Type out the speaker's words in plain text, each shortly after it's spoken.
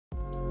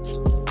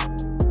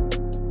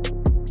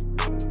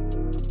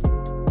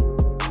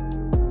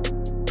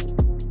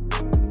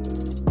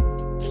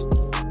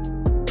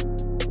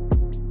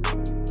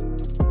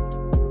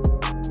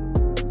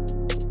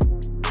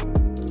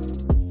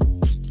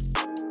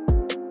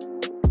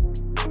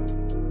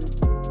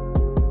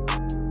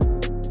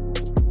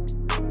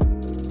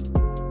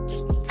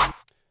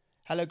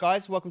Hello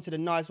guys, welcome to the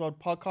NyesWorld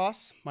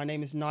podcast. My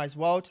name is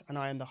NyesWorld and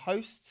I am the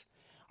host.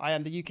 I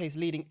am the UK's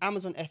leading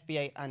Amazon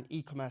FBA and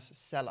e-commerce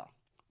seller.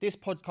 This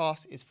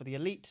podcast is for the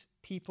elite,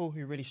 people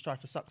who really strive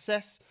for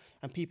success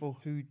and people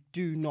who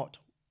do not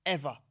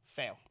ever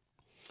fail.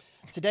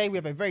 Today we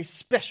have a very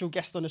special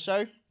guest on the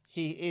show.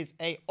 He is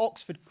an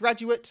Oxford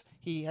graduate.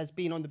 He has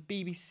been on the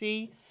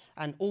BBC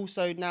and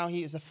also now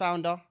he is the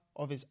founder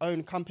of his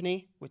own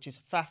company, which is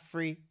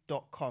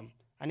faffree.com.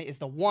 And it is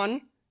the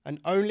one and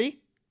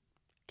only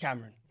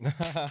Cameron.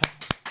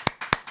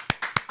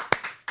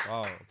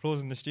 Wow,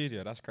 applause in the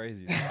studio. That's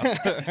crazy.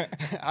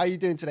 How are you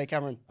doing today,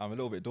 Cameron? I'm a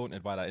little bit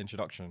daunted by that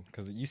introduction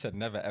because you said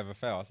never ever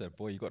fail. I said,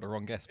 boy, you got the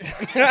wrong guest.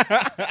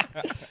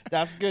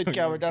 That's good,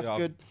 Cameron. That's I'll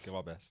good. give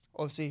our best.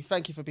 Obviously,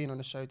 thank you for being on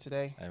the show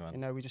today. Hey, man. You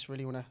know, we just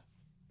really want to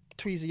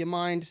tweeze your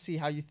mind, see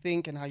how you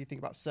think and how you think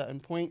about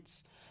certain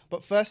points.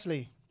 But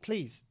firstly,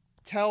 please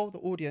tell the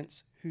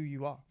audience who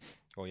you are.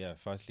 Oh yeah,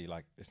 firstly,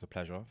 it's a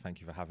pleasure.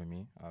 Thank you for having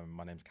me.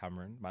 My name's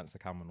Cameron, Mansa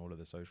Cam on all of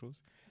the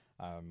socials.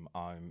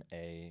 I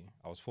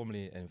was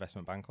formerly an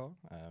investment banker,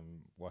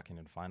 working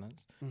in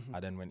finance. I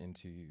then went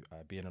into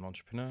being an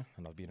entrepreneur,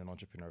 and I've been an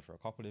entrepreneur for a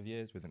couple of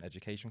years with an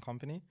education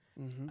company.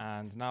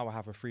 And now I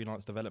have a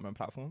freelance development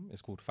platform.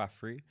 It's called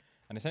Faffree.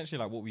 And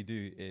essentially what we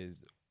do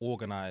is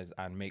organize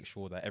and make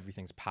sure that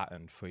everything's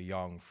patterned for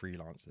young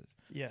freelancers.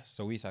 Yes.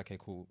 So we say, okay,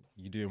 cool.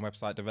 You're doing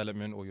website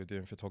development or you're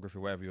doing photography,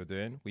 whatever you're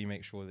doing. We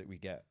make sure that we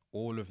get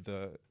all of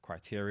the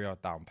criteria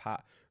down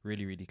pat,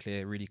 really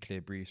clear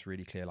briefs,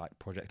 really clear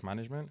project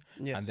management.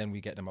 Yes. And then we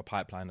get them a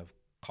pipeline of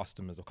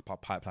customers or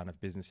pipeline of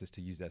businesses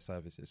to use their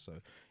services. So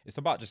it's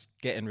about just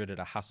getting rid of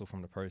the hassle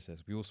from the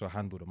process. We also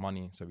handle the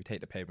money. So we take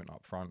the payment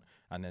up front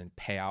and then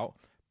pay out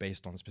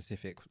based on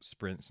specific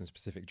sprints and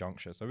specific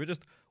junctures. So we're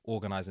just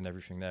organizing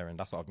everything there, and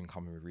that's what I've been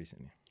coming with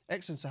recently.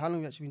 Excellent. So how long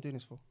have you actually been doing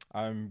this for?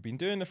 I've been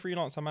doing the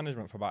freelancer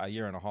management for about 1.5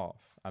 years,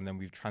 and then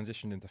we've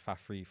transitioned into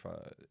Faffree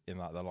in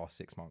the last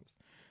 6 months.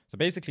 So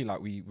basically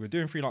we're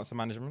doing freelancer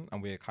management,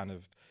 and we're kind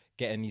of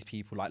getting these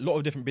people, a lot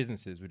of different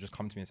businesses would just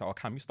come to me and say, oh,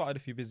 Cam, you started a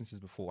few businesses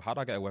before. How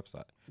do I get a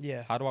website?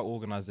 Yeah. How do I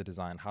organize the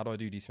design? How do I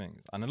do these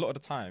things? And a lot of the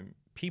time,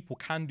 people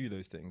can do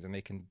those things and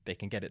they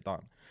can get it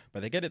done,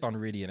 but they get it done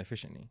really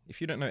inefficiently. If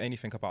you don't know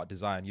anything about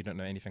design, you don't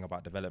know anything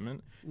about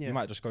development, you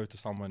might just go to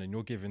someone and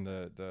you're giving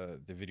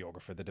the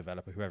videographer, the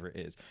developer, whoever it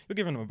is, you're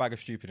giving them a bag of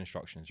stupid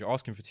instructions. You're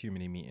asking for too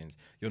many meetings.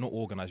 You're not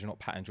organized. You're not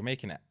patterned. You're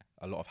making it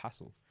a lot of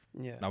hassle.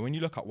 Yeah. Now, when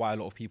you look at why a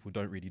lot of people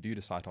don't really do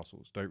the side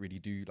hustles, don't really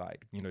do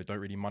don't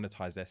really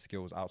monetize their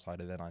skills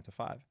outside of their 9 to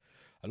 5,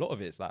 a lot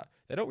of it is that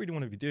they don't really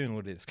want to be doing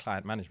all this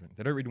client management.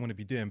 They don't really want to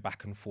be doing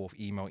back and forth,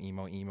 email,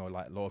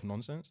 like a lot of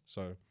nonsense.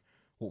 So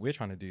what we're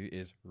trying to do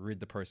is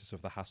rid the process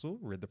of the hassle,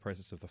 rid the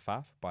process of the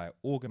faff by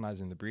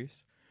organizing the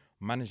briefs,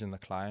 managing the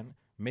client,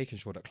 making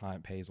sure that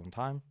client pays on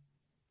time,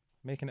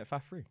 making it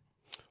faff free.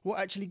 What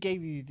actually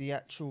gave you the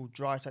actual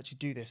drive to actually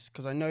do this?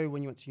 Because I know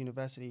when you went to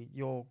university,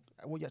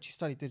 what you actually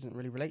studied doesn't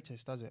really relate to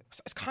this, does it?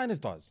 It kind of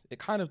does.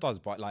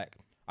 But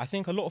I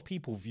think a lot of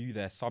people view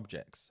their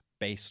subjects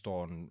based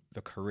on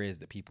the careers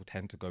that people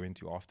tend to go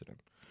into after them.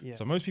 Yeah.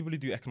 So most people who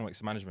do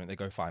economics management, they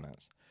go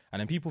finance. And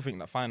then people think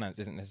that finance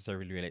isn't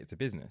necessarily related to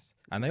business.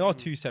 And they are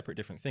two separate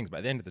different things. But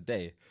at the end of the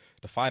day,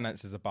 the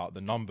finance is about the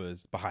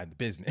numbers behind the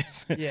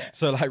business. Yeah.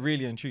 So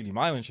really and truly,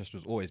 my interest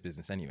was always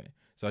business anyway.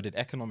 So I did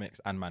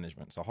economics and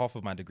management. So half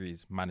of my degree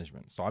is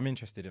management. So I'm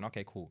interested in,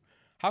 okay, cool.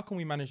 How can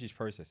we manage these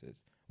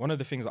processes? One of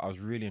the things that I was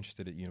really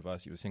interested at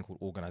university was a thing called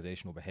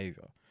organizational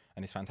behavior.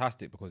 And it's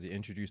fantastic because it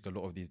introduced a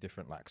lot of these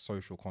different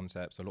social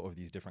concepts, a lot of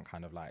these different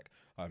kind of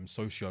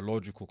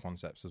sociological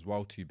concepts as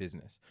well to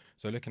business.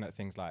 So looking at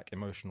things like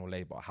emotional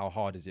labor, how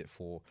hard is it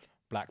for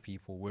black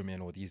people,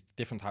 women, or these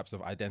different types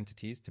of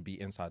identities to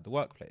be inside the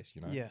workplace,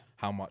 Yeah.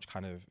 How much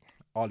kind of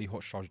Ali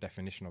Hochschild's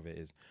definition of it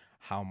is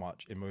how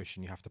much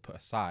emotion you have to put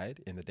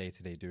aside in the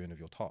day-to-day doing of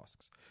your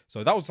tasks.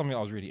 So that was something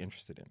I was really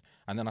interested in.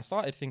 And then I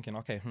started thinking,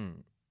 okay,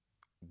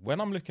 when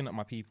I'm looking at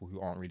my people who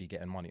aren't really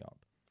getting money up,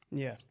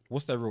 Yeah.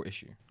 what's their real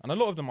issue? And a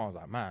lot of them I was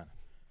like, man,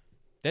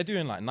 they're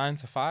doing 9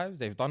 to 5s.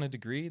 They've done a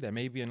degree. They're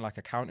maybe in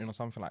accounting or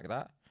something like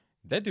that.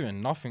 They're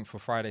doing nothing for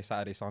Friday,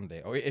 Saturday,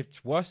 Sunday. Or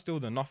if worse still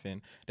than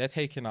nothing, they're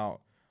taking out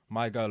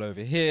my girl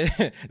over here.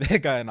 They're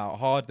going out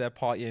hard. They're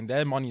partying.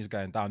 Their money's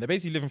going down. They're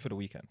basically living for the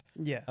weekend.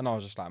 Yeah. And I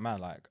was just like,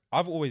 man,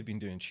 I've always been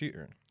doing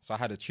tutoring. So I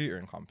had a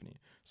tutoring company.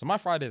 So my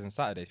Fridays and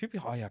Saturdays,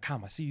 people are, oh yeah,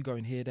 Cam, I see you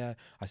going here, there.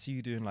 I see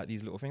you doing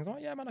these little things. I'm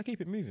like, yeah, man, I keep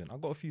it moving.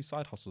 I've got a few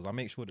side hustles. I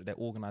make sure that they're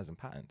organized and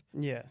patterned.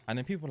 Yeah. And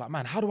then people are like,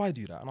 man, how do I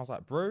do that? And I was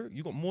like, bro,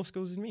 you got more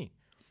skills than me.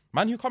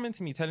 Man, who come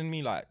into me telling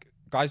me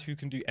guys who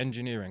can do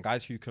engineering,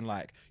 guys who can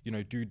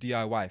do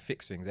DIY,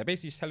 fix things. They're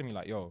basically just telling me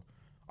yo,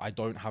 I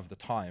don't have the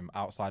time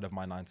outside of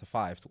my 9 to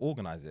 5 to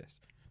organize this.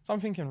 So I'm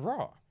thinking,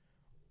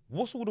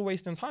 what's all the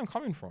wasting time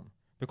coming from?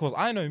 Because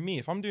I know me,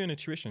 if I'm doing a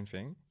tuition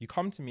thing, you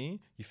come to me,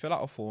 you fill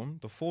out a form.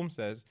 The form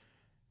says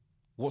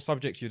what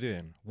subject you're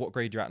doing, what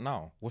grade you're at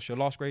now, what's your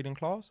last grade in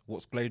class,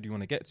 what grade do you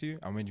want to get to,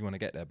 and when do you want to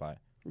get there by.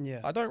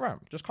 Yeah. I don't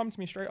ramp. Just come to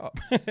me straight up.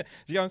 Do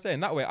you know what I'm saying?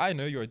 That way I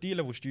know you're a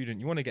D-level student.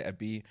 You want to get a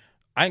B.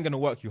 I ain't going to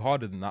work you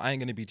harder than that. I ain't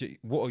going to be,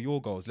 what are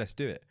your goals? Let's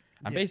do it.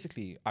 And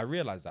basically, I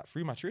realized that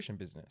through my tuition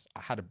business,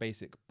 I had a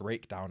basic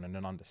breakdown and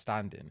an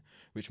understanding,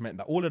 which meant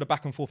that all of the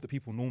back and forth that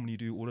people normally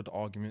do, all of the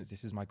arguments,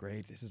 this is my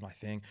grade, this is my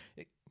thing,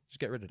 just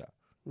get rid of that.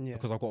 Yeah.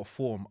 Because I've got a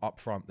form up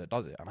front that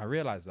does it. And I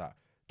realized that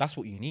that's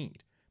what you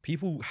need.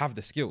 People have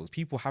the skills,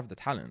 people have the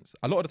talents.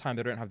 A lot of the time,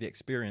 they don't have the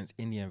experience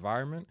in the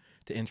environment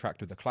to interact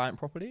with the client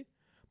properly.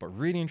 But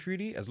really and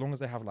truly, as long as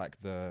they have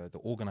like the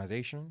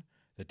organization,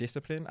 the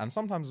discipline, and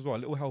sometimes as well, a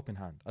little help in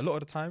hand. A lot of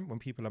the time when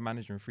people are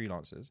managing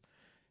freelancers,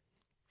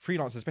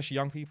 especially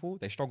young people,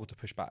 they struggle to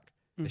push back.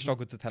 They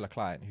struggle to tell a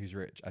client who's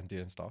rich and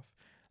doing stuff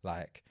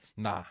like,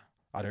 nah,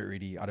 I don't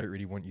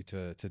really want you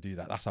to do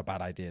that. That's a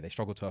bad idea. They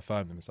struggle to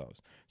affirm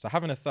themselves. So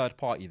having a third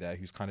party there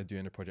who's kind of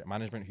doing the project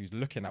management, who's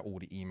looking at all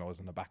the emails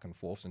and the back and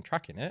forths and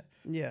tracking it,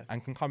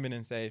 and can come in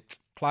and say,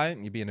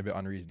 client, you're being a bit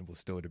unreasonable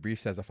still. The brief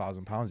says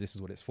 £1,000. This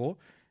is what it's for.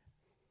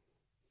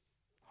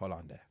 Hold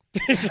on there.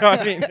 You know what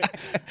I mean?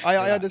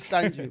 I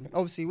understand you.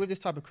 Obviously, with this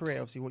type of career,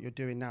 obviously what you're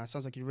doing now, it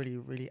sounds like you're really,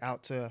 really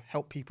out to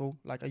help people.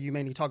 Like, are you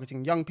mainly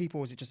targeting young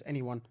people or is it just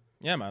anyone?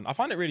 Yeah, man. I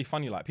find it really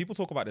funny. Like, people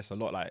talk about this a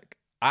lot. Like,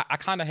 I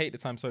kind of hate the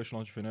term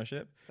social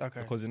entrepreneurship.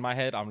 Okay. Because in my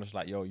head, I'm just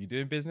like, yo, you're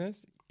doing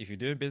business. If you're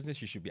doing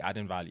business, you should be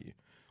adding value.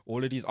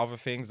 All of these other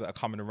things that are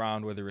coming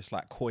around, whether it's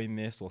like coin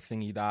this or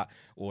thingy that,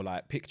 or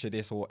like picture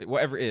this or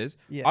whatever it is,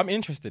 I'm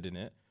interested in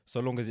it. So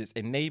long as it's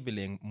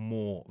enabling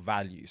more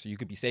value. So you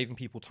could be saving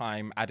people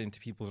time, adding to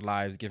people's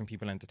lives, giving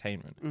people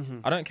entertainment.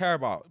 I don't care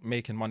about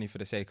making money for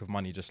the sake of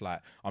money, just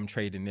like I'm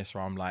trading this or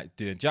I'm like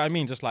doing, do you know what I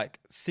mean? Just like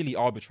silly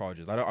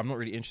arbitrages. I'm not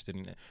really interested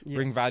in it.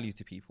 Bring value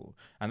to people.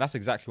 And that's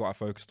exactly what I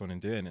focused on in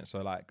doing it.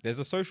 So like there's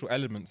a social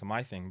element to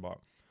my thing, but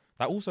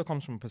that also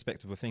comes from a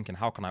perspective of thinking,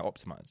 how can I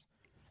optimize?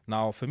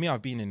 Now, for me,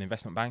 I've been in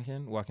investment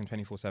banking, working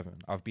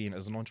 24/7. I've been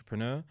as an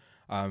entrepreneur,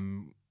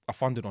 a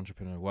funded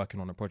entrepreneur working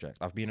on a project.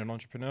 I've been an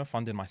entrepreneur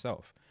funding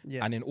myself.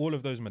 And in all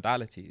of those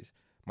modalities,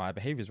 my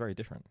behavior is very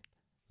different.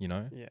 You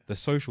know, the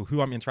social,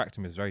 who I'm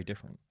interacting with is very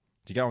different.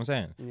 Do you get what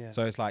I'm saying?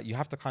 So it's like, you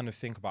have to kind of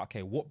think about,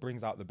 okay, what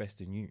brings out the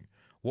best in you?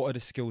 What are the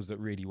skills that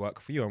really work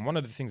for you? And one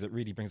of the things that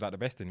really brings out the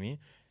best in me,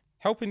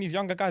 helping these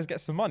younger guys get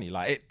some money.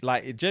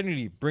 It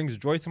genuinely brings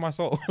joy to my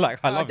soul. I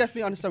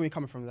definitely understand where you're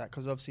coming from with that,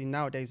 because obviously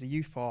nowadays the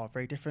youth are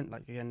very different.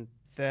 Like, again,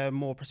 their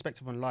more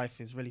perspective on life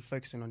is really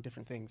focusing on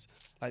different things.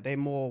 Like, they're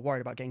more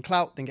worried about getting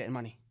clout than getting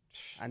money.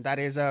 And that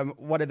is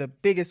one of the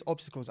biggest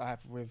obstacles I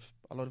have with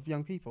a lot of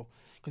young people.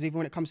 Because even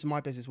when it comes to my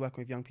business,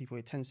 working with young people,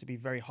 it tends to be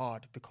very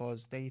hard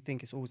because they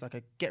think it's always like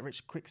a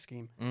get-rich-quick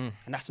scheme. And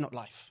that's not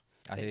life.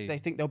 They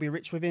think they'll be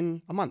rich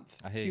within a month,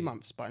 2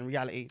 months. But in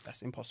reality,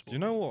 that's impossible. Do you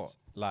know what?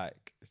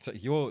 Like, so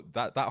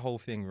that whole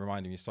thing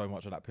reminded me so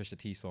much of that Pusha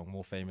T song,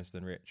 More Famous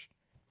Than Rich.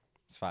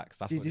 It's facts.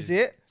 Did you see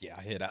it? Yeah,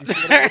 I hear that.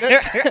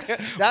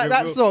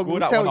 that song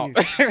will tell you.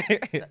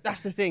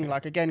 That's the thing.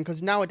 Like, again,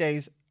 because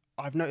nowadays,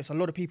 I've noticed a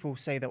lot of people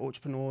say they're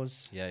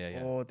entrepreneurs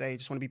or they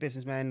just want to be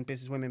businessmen,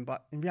 businesswomen,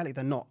 but in reality,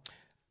 they're not.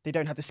 They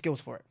don't have the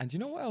skills for it. And you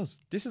know what else?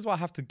 This is why I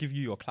have to give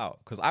you your clout,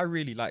 because I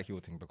really like your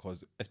thing,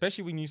 because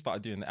especially when you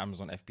started doing the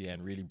Amazon FBA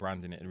and really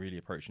branding it and really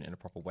approaching it in a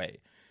proper way,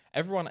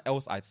 everyone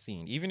else I'd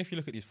seen, even if you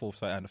look at these Forbes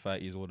 30 under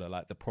 30s or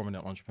the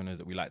prominent entrepreneurs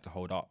that we like to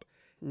hold up,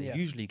 they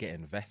usually get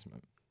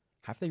investment.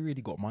 Have they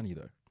really got money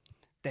though?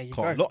 There you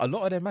go. A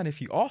lot of them, man,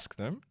 if you ask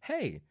them,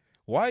 hey,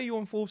 why are you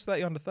on Forbes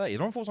 30 under 30?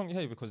 They're on Forbes under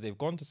 30 because they've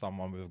gone to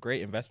someone with a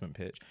great investment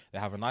pitch. They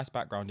have a nice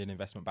background in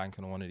investment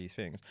banking or one of these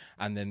things,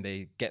 and then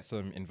they get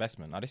some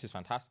investment. Now, this is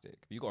fantastic.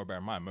 But you got to bear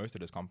in mind, most of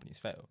those companies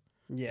fail.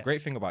 Yeah. The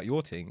great thing about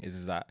your thing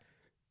is that,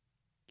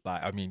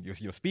 like, I mean,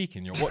 you're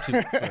speaking, your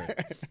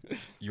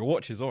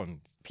watch is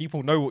on.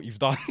 People know what you've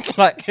done.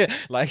 like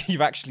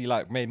you've actually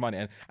like made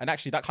money. And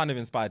actually that kind of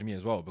inspired me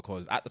as well,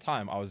 because at the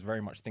time I was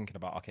very much thinking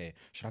about, okay,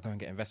 should I go and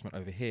get investment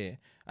over here?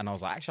 And I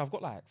was like, actually, I've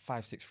got like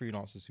 5-6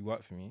 freelancers who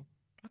work for me.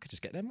 I could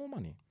just get them more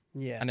money.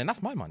 Yeah. And then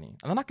that's my money.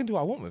 And then I can do what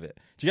I want with it.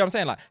 Do you know what I'm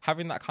saying? Like,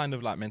 having that kind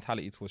of like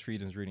mentality towards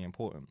freedom is really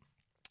important.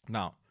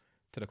 Now,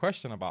 to the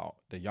question about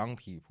the young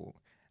people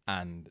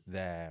and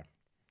the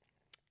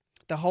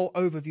whole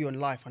overview on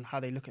life and how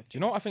they look at things. Do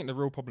you know what I think the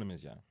real problem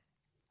is,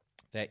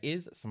 There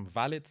is some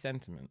valid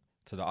sentiment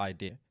to the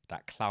idea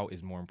that clout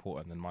is more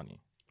important than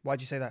money. Why'd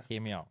you say that?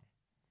 Hear me out.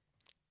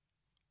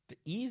 The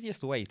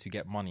easiest way to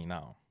get money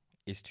now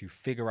is to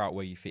figure out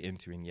where you fit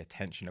into in the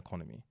attention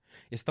economy.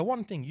 It's the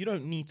one thing you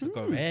don't need to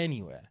go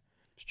anywhere.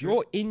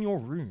 You're in your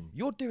room.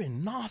 You're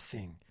doing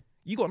nothing.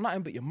 You got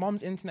nothing but your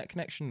mum's internet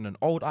connection and an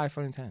old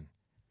iPhone 10.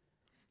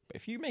 But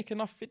if you make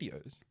enough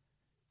videos,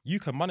 you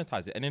can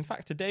monetize it. And in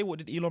fact, today, what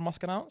did Elon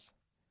Musk announce?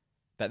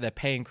 That they're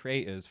paying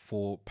creators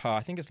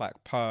I think it's like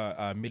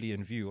per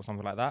million view or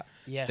something like that.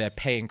 Yes. They're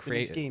paying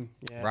creators. Scheme.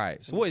 Yeah,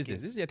 right. So what is this?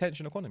 This is the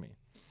attention economy.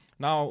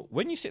 Now,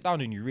 when you sit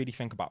down and you really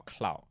think about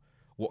clout,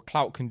 what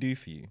clout can do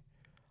for you,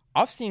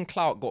 I've seen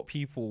clout got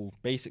people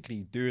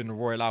basically doing the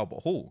Royal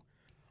Albert Hall.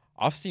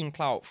 I've seen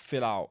clout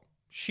fill out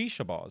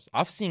shisha bars.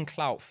 I've seen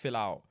clout fill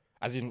out,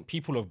 as in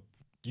people have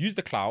used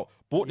the clout,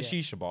 bought the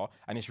shisha bar,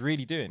 and it's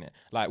really doing it.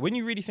 Like, when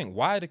you really think,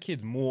 why are the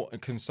kids more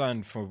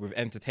concerned with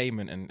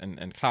entertainment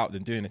and clout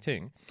than doing a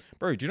thing?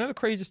 Bro, do you know the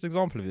craziest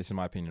example of this, in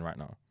my opinion, right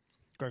now?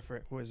 Go for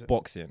it. What is it?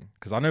 Boxing,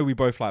 because I know we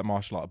both like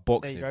martial art.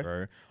 Boxing, go.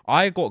 bro.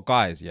 I got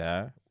guys,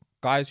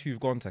 guys who've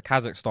gone to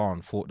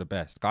Kazakhstan fought the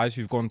best. Guys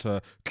who've gone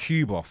to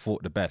Cuba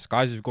fought the best.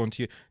 Guys who've gone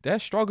to, they're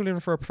struggling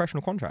for a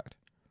professional contract.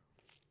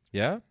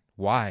 Yeah,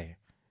 why?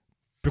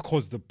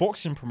 Because the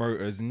boxing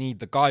promoters need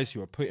the guys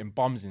who are putting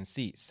bums in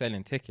seats,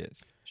 selling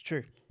tickets. It's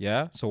true.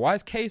 Yeah, so why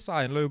is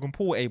KSI and Logan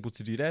Paul able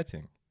to do their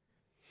thing?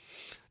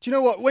 Do you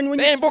know what? When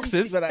they ain't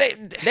boxers, they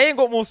ain't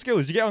got more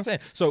skills. You get what I'm saying?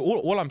 So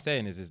all I'm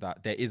saying is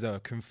that there is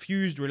a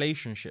confused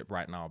relationship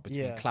right now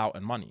between clout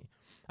and money.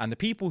 And the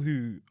people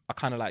who are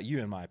kind of like you,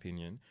 in my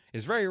opinion,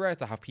 it's very rare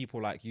to have people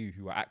like you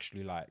who are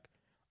actually like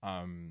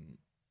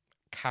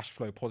cash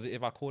flow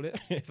positive, I call it,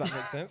 if that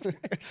makes sense.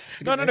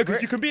 No, because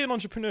you can be an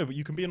entrepreneur, but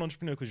you can be an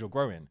entrepreneur because you're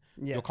growing.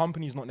 Yeah. Your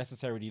company's not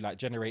necessarily like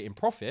generating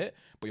profit,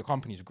 but your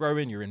company's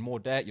growing, you're in more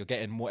debt, you're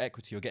getting more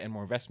equity, you're getting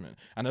more investment.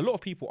 And a lot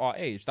of people our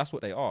age, that's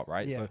what they are,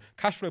 right? Yeah. So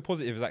cash flow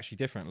positive is actually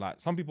different.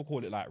 Like some people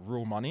call it like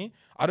real money.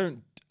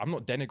 I'm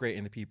not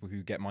denigrating the people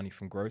who get money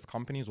from growth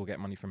companies or get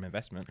money from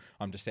investment.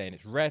 I'm just saying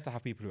it's rare to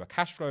have people who are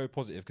cash flow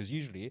positive because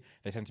usually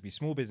they tend to be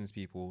small business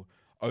people,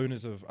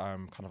 owners of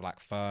kind of like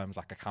firms,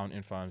 like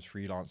accounting firms,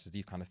 freelancers,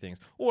 these kind of things,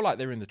 or like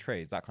they're in the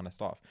trades, that kind of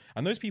stuff.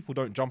 And those people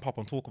don't jump up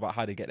and talk about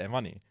how they get their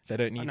money. They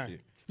don't need to.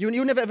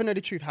 You'll never ever know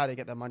the truth how they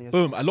get their money.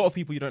 Boom. A lot of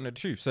people, you don't know the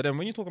truth. So then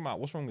when you're talking about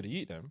what's wrong with the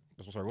youth then,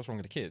 what's wrong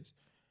with the kids,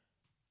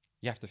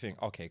 you have to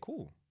think, okay,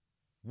 cool.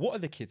 What are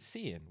the kids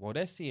seeing? Well,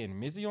 they're seeing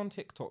Mizzy on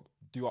TikTok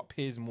do up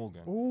Piers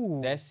Morgan.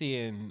 Ooh. They're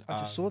seeing... I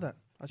just saw that.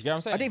 You get what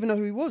I'm saying? I didn't even know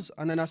who he was.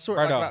 And then I saw it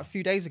like about a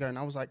few days ago and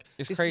I was like,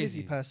 it's this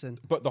crazy. Mizzy person.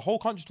 But the whole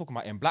country's talking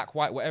about him, black,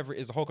 white, whatever it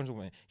is, the whole country's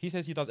talking about him. He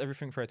says he does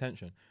everything for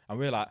attention. And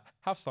we're like,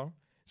 have some. Do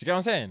you get what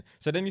I'm saying?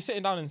 So then you're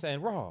sitting down and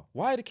saying, rah,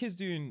 why are the kids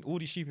doing all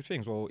these stupid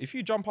things? Well, if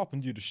you jump up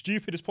and do the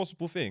stupidest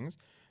possible things,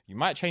 you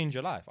might change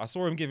your life. I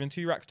saw him giving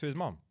 2 racks to his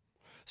mum.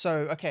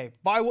 So, okay,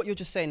 by what you're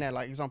just saying there,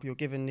 like example, you're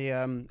giving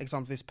the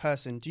example of this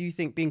person, do you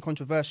think being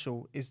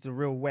controversial is the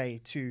real way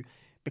to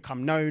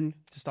become known,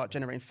 to start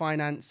generating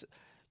finance?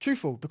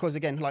 Truthful, because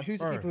again, like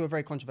who's the people who are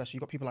very controversial? You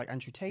got people like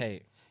Andrew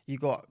Tate. You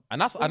got... And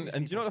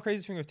you know what the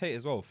crazy thing with Tate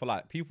as well? For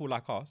like people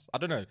like us, I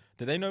don't know,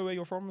 do they know where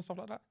you're from and stuff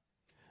like that?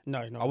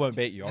 No. I won't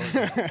bait you.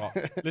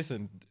 But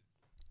listen,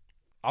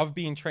 I've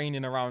been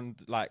training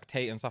around like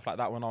Tate and stuff like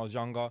that when I was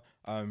younger.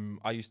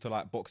 I used to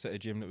like box at a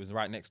gym that was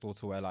right next door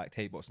to where like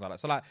Tate boxed and like that.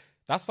 So like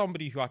that's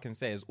somebody who I can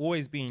say has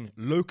always been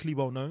locally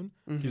well known.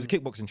 He was a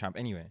kickboxing champ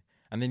anyway.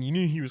 And then you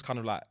knew he was kind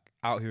of like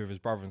out here with his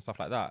brother and stuff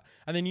like that.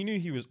 And then you knew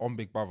he was on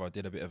Big Brother,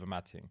 did a bit of a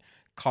mad thing.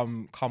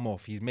 Come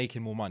off, he's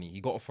making more money.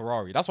 He got a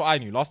Ferrari. That's what I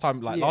knew. Last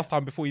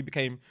time before he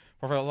became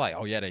professional, I was like,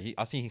 oh yeah,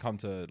 I seen he come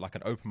to like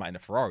an open mat in a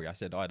Ferrari. I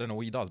said, oh, I don't know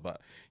what he does, but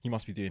he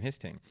must be doing his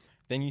thing.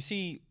 Then you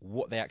see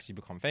what they actually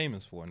become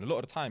famous for. And a lot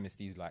of the time it's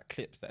these like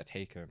clips that are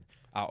taken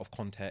out of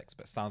context,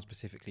 but sound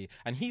specifically.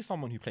 And he's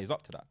someone who plays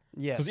up to that.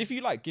 Yeah. Because if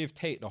you like give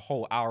Tate the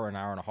whole hour and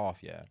a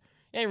half, you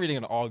ain't really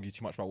going to argue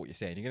too much about what you're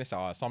saying. You're going to say,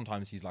 oh,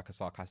 sometimes he's like a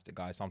sarcastic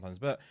guy, sometimes,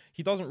 but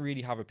he doesn't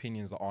really have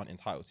opinions that aren't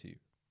entitled to.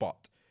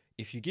 But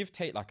if you give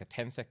Tate like a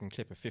 10-second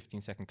clip, a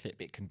 15-second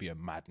clip, it can be a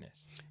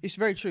madness. It's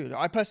very true.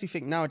 I personally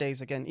think nowadays,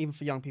 again, even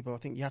for young people, I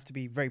think you have to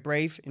be very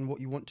brave in what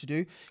you want to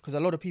do because a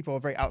lot of people are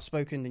very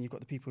outspoken and you've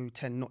got the people who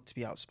tend not to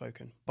be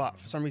outspoken. But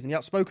for some reason, the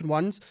outspoken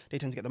ones, they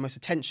tend to get the most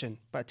attention.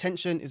 But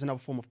attention is another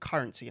form of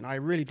currency. And I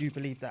really do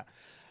believe that.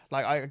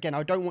 Like,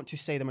 I don't want to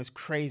say the most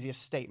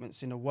craziest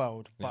statements in the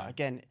world. But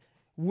again,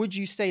 would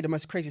you say the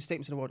most craziest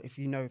statements in the world if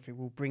you know if it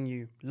will bring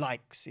you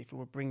likes, if it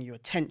will bring you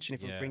attention,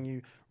 if it will bring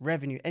you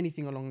revenue,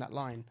 anything along that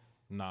line?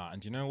 Nah,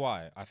 and do you know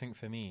why? I think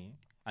for me,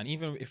 and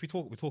even if we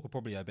talk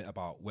probably a bit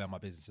about where my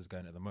business is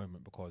going at the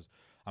moment because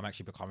I'm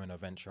actually becoming a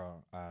venture,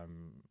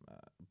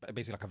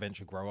 basically like a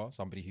venture grower,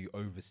 somebody who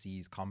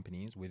oversees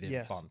companies within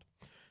a fund.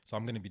 So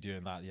I'm going to be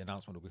doing that. The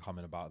announcement will be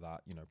coming about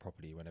that,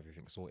 properly when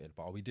everything's sorted.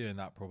 But I'll be doing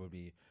that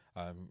probably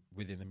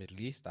within the Middle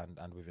East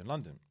and within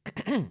London.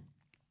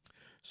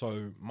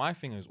 So my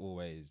thing is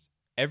always,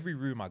 every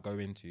room I go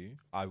into,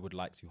 I would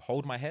like to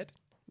hold my head.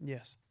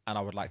 Yes. And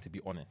I would like to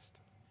be honest.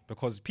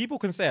 Because people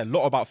can say a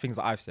lot about things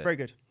that I've said. Very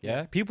good.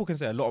 Yeah? People can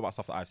say a lot about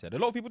stuff that I've said. A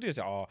lot of people do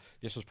say, oh,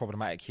 this was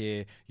problematic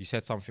here. You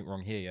said something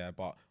wrong here, yeah?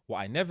 But what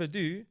I never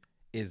do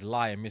is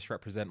lie and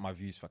misrepresent my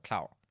views for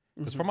clout.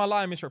 Because from my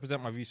lie and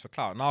misrepresent my views for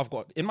clout, now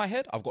in my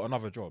head, I've got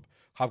another job.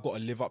 I've got to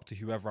live up to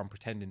whoever I'm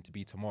pretending to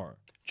be tomorrow.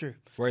 True.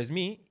 Whereas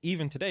me,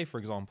 even today, for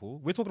example,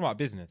 we're talking about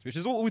business, which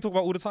is what we talk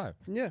about all the time.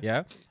 Yeah.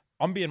 Yeah?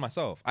 I'm being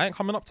myself. I ain't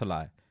coming up to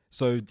lie.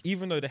 So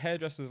even though the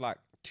hairdresser's like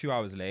 2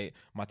 hours late,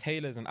 my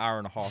tailor's an hour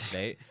and a half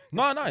late.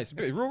 No, it's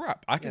real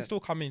rap. I can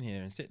still come in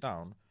here and sit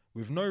down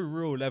with no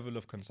real level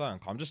of concern.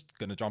 I'm just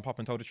going to jump up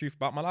and tell the truth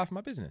about my life and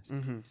my business.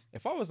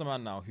 If I was a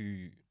man now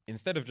who,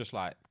 instead of just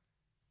like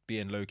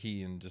being low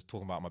key and just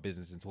talking about my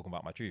business and talking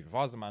about my truth, if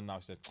I was a man now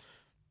who said,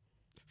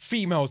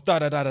 females, da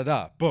da da da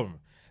da, boom,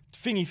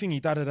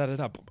 thingy, da da da da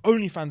da,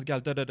 OnlyFans gal,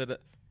 da da da da.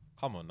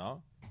 Come on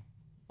now.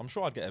 I'm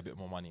sure I'd get a bit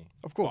more money.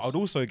 Of course. But I'd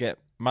also get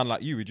man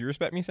like you. Would you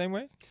respect me same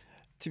way?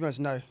 To be honest,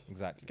 no.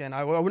 Exactly. Again,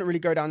 I wouldn't really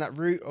go down that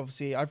route.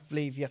 Obviously, I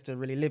believe you have to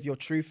really live your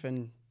truth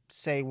and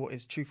say what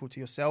is truthful to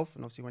yourself,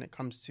 and obviously when it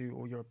comes to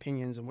all your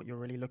opinions and what you're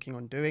really looking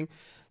on doing.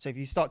 So if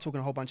you start talking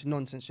a whole bunch of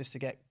nonsense just to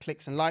get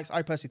clicks and likes,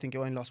 I personally think it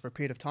will only last for a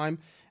period of time,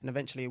 and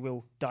eventually it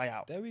will die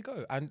out. There we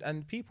go.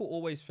 And people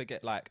always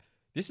forget, like,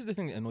 this is the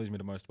thing that annoys me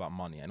the most about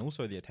money and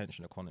also the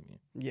attention economy.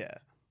 Yeah.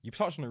 You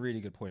touched on a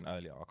really good point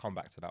earlier. I'll come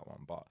back to that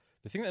one. But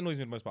the thing that annoys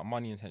me the most about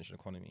money and attention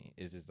economy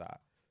is that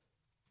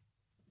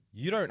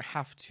you don't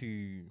have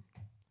to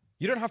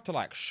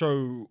like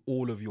show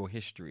all of your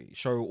history,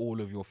 show all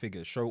of your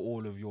figures, show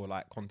all of your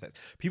like context.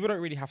 People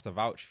don't really have to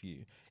vouch for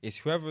you. It's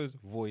whoever's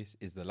voice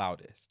is the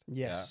loudest.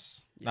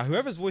 Yes. Yeah? Now,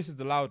 whoever's voice is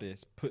the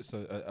loudest puts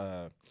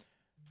a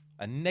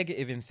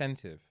negative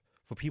incentive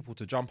for people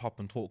to jump up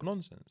and talk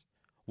nonsense.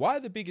 Why are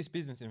the biggest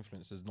business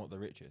influencers not the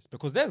richest?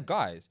 Because there's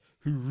guys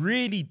who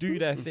really do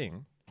their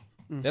thing.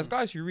 There's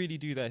guys who really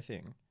do their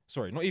thing.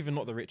 Sorry, not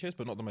the richest,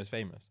 but not the most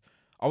famous.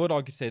 I would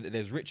argue say that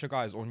there's richer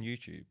guys on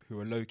YouTube who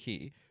are low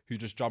key, who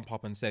just jump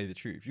up and say the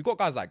truth. You've got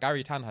guys like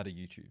Gary Tan had a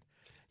YouTube.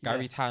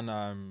 Gary Tan,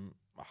 I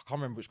can't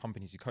remember which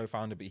companies he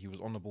co-founded, but he was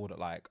on the board at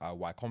like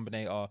Y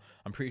Combinator.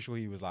 I'm pretty sure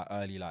he was like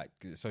early, like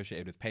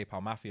associated with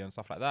PayPal Mafia and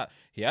stuff like that.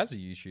 He has a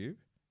YouTube.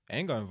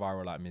 Ain't going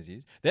viral like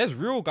Mizzy's. There's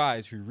real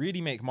guys who really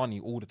make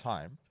money all the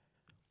time,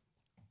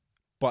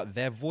 but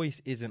their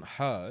voice isn't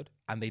heard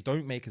and they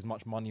don't make as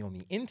much money on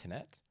the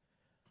internet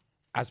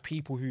as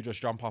people who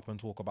just jump up and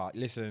talk about,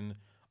 listen,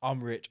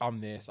 I'm rich, I'm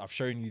this, I've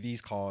shown you these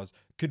cars,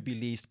 could be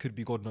leased, could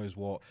be God knows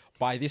what,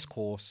 buy this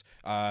course.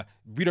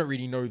 We don't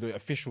really know the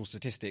official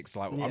statistics.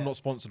 Like, I'm not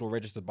sponsored or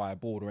registered by a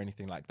board or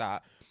anything like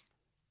that.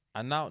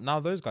 And now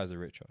those guys are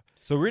richer.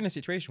 So we're in a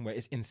situation where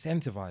it's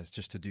incentivized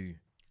just to do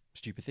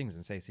stupid things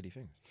and say silly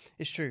things.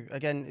 It's true.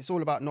 Again, it's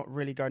all about not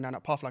really going down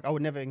that path. Like, I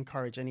would never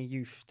encourage any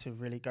youth to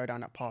really go down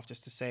that path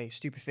just to say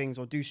stupid things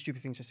or do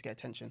stupid things just to get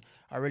attention.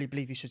 I really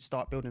believe you should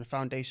start building a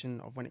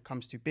foundation of when it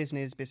comes to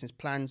business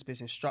plans,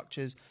 business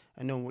structures,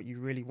 and knowing what you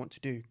really want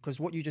to do. Because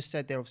what you just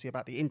said there, obviously,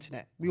 about the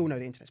internet, we all know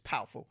the internet's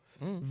powerful,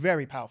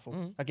 very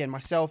powerful. Again,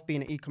 myself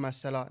being an e-commerce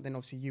seller, then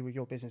obviously you with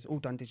your business, all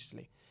done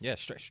digitally. Yeah,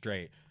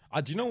 straight.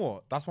 Do you know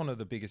what? That's one of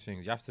the biggest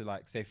things. You have to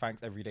like say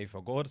thanks every day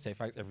for God, say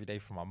thanks every day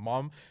for my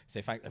mum,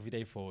 say thanks every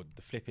day for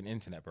the flipping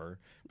internet, bro.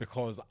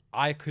 Because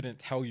I couldn't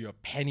tell you a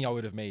penny I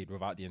would have made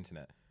without the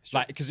internet.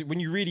 Like, because when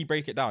you really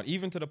break it down,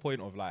 even to the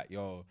point of like,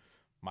 yo,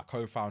 my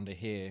co-founder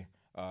here,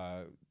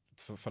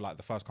 for like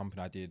the first company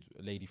I did,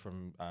 a lady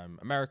from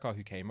America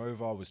who came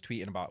over was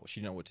tweeting about she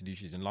didn't know what to do.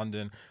 She's in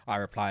London. I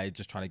replied,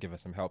 just trying to give her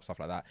some help,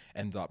 stuff like that.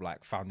 Ended up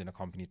like founding a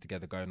company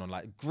together, going on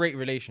like great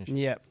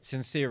relationships,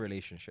 sincere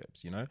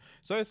relationships, you know?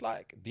 So it's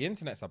like the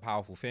internet's a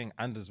powerful thing,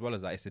 and as well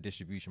as that, it's a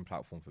distribution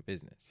platform for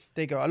business.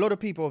 There you go. A lot of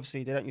people,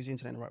 obviously, they don't use the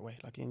internet in the right way.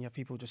 Like, you have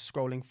people just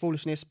scrolling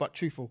foolishness, but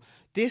truthful.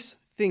 This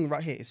thing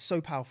right here is so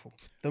powerful.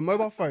 The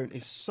mobile phone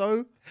is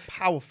so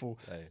powerful.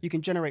 You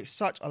can generate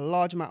such a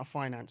large amount of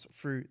finance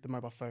through the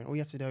mobile phone. All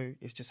you have to do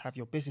is just have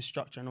your business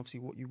structure and obviously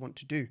what you want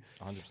to do.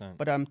 100%.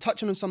 But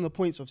touching on some of the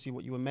points, obviously,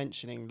 what you were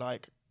mentioning,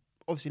 like,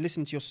 obviously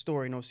listening to your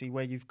story and obviously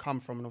where you've come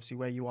from and obviously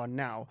where you are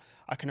now,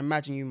 I can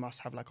imagine you must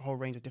have like a whole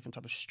range of different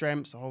type of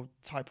strengths, a whole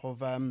type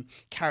of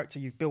character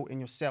you've built in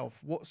yourself.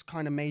 What's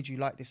kind of made you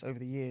like this over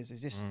the years?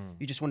 Is this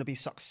you just want to be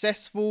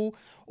successful,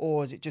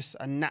 or is it just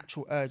a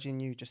natural urge in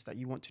you, just that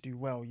you want to do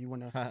well? You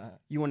want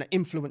to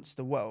influence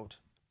the world?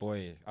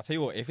 Boy, I'll tell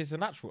you what, if it's a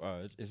natural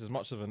urge, it's as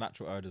much of a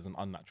natural urge as an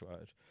unnatural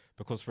urge.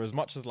 Because for as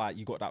much as like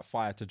you got that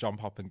fire to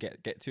jump up and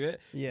get to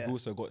it, you've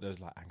also got those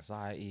like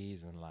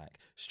anxieties and like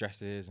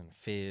stresses and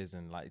fears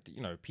and like,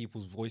 you know,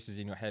 people's voices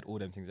in your head, all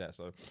them things there.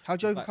 So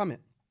how'd you overcome it?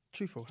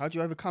 Truthful. How'd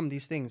you overcome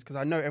these things? Because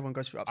I know everyone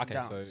goes through ups and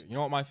downs. Okay, so you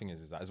know what my thing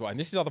is that as well. And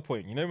this is the other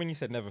point. You know when you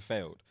said never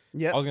failed?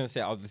 Yeah. I was going to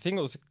say, the thing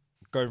that was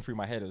going through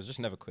my head, it was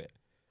just never quit.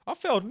 I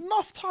failed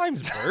enough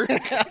times, bro.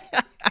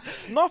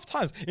 Enough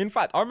times. In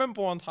fact, I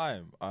remember one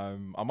time,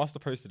 I must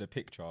have posted a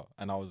picture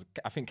and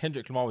I think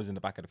Kendrick Lamar was in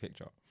the back of the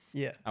picture.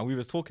 Yeah. And we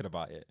was talking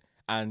about it.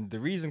 And the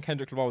reason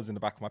Kendrick Lamar was in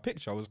the back of my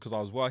picture was because I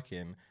was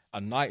working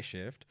a night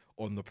shift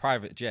on the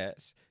private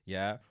jets,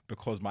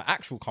 because my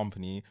actual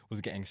company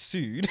was getting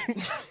sued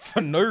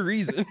for no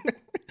reason.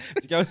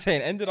 Do you get what I'm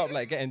saying? Ended up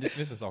like getting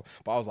dismissed and stuff.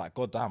 But I was like,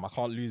 God damn, I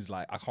can't lose,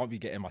 like, I can't be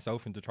getting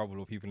myself into trouble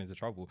or people into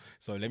trouble.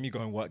 So let me go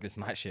and work this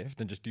night shift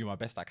and just do my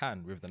best I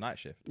can with the night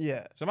shift.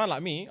 Yeah. So a man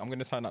like me, I'm going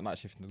to turn that night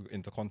shift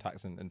into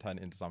contacts and turn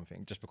it into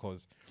something just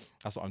because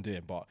that's what I'm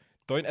doing. But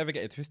don't ever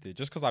get it twisted.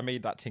 Just because I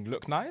made that thing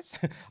look nice,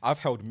 I've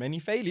held many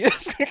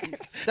failures.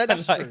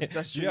 That's like, true.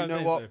 That's true. You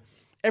know what? So,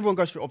 everyone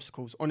goes through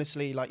obstacles.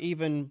 Honestly, like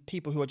even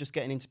people who are just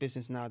getting into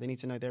business now, they need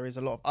to know there is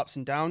a lot of ups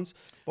and downs.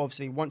 But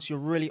obviously, once you're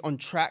really on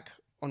track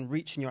on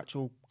reaching your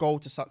actual goal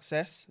to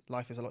success,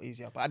 life is a lot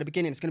easier. But at the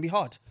beginning, it's going to be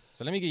hard.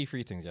 So let me give you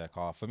 3 things,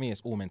 Carl. For me,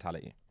 it's all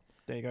mentality.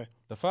 There you go.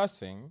 The first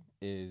thing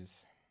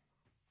is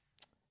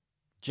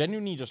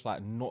genuinely just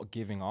like not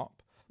giving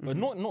up, but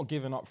not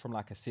giving up from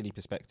like a silly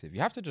perspective.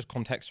 You have to just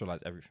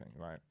contextualize everything,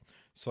 right?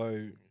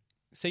 So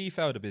say you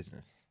failed a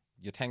business,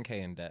 you're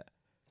 10K in debt.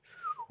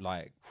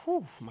 Like,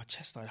 whew, my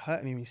chest started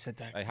hurting me when you said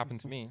that. It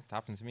happened to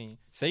me.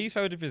 Say you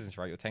failed a business,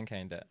 right? You're 10K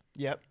in debt.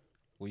 Yep.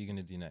 What are you going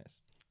to do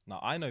next? Now,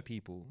 I know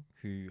people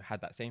who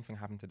had that same thing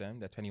happen to them.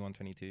 They're 21,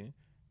 22.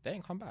 They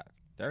ain't come back.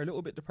 They're a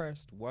little bit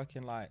depressed,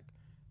 working like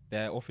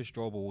their office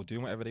job or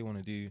doing whatever they want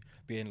to do,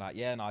 being like,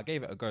 yeah, no, I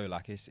gave it a go.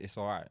 Like, it's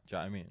all right. Do you know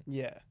what I mean?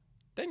 Yeah.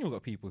 Then you've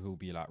got people who'll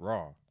be like,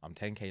 raw, I'm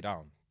 10K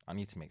down. I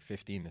need to make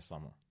 15 this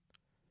summer.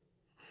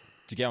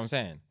 Do you get what I'm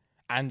saying?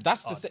 And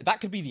that's that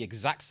could be the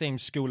exact same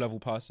skill level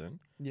person.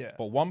 Yeah.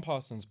 But one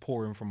person's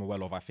pouring from a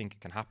well of, I think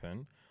it can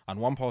happen. And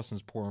one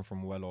person's pouring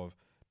from a well of,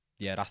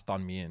 yeah, that's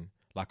done me in.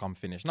 Like, I'm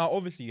finished. Now,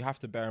 obviously, you have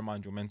to bear in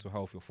mind your mental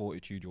health, your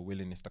fortitude, your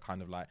willingness to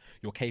kind of like,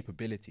 your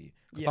capability.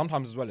 Because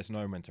sometimes as well, it's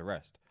knowing when to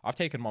rest. I've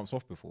taken months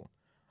off before.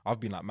 I've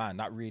been like, man,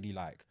 that really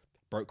like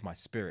broke my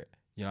spirit.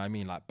 You know what I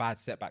mean? Like bad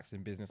setbacks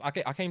in business. I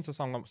came to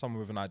someone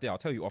with an idea. I'll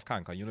tell you off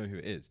camera, you know who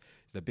it is.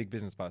 He's a big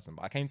business person.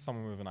 But I came to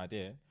someone with an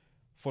idea,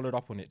 followed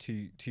up on it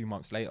two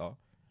months later.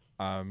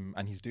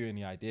 And he's doing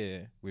the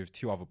idea with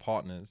 2 other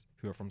partners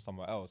who are from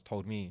somewhere else,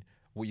 told me,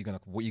 what you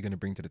gonna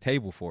bring to the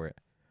table for it?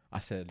 I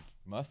said,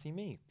 mercy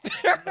me.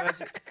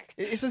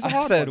 It's just a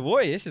hard I said, one.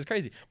 boy, this is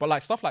crazy. But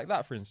like stuff like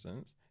that, for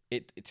instance,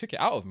 it took it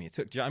out of me.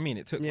 Do you know what I mean?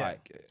 It took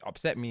like,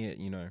 upset me,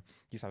 you know,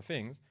 these type of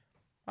things.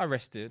 I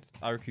rested,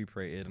 I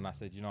recuperated, and I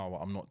said, you know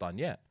what, I'm not done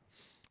yet.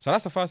 So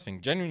that's the first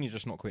thing, genuinely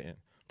just not quitting.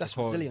 That's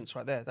resilience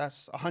right there.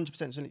 That's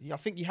 100%. I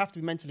think you have to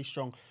be mentally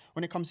strong.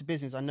 When it comes to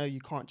business, I know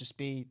you can't just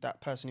be that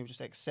person who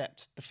just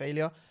accept the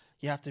failure.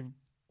 You have to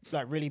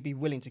like really be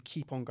willing to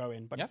keep on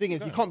going. But the thing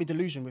is, you can't be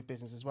delusional with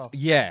business as well.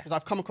 Yeah. Because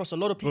I've come across a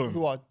lot of people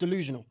who are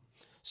delusional.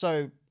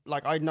 So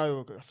like I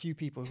know a few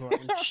people who are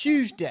in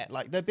huge debt.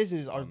 Like their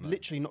businesses are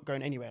literally not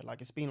going anywhere.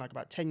 Like it's been like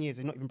about 10 years.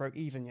 They're not even broke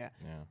even yet.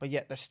 Yeah. But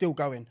yet they're still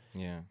going.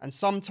 Yeah. And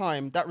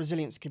sometimes that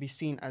resilience can be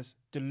seen as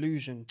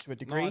delusion to a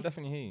degree. No, I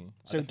definitely hear you.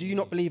 So do you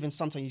not believe in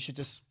sometimes you should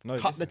just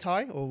cut the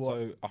tie or what?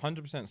 So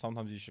 100%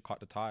 sometimes you should cut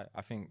the tie.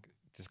 I think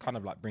this kind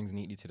of like brings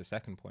neatly to the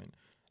second point.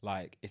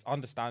 Like it's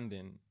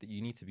understanding that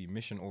you need to be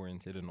mission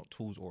oriented and not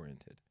tools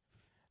oriented.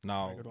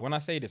 Now, when I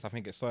say this, I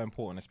think it's so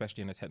important,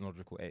 especially in a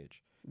technological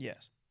age.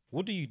 Yes.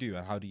 What do you do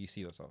and how do you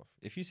see yourself?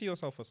 If you see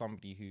yourself as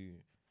somebody who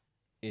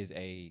is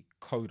a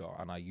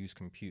coder and I use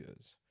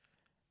computers,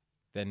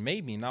 then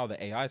maybe now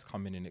that AI's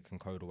coming in, it can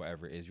code or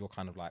whatever it is, you're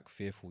kind of like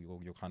fearful,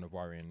 you're kind of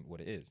worrying what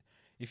it is.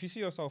 If you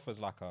see yourself as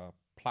like a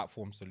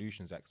platform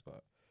solutions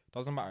expert,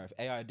 doesn't matter if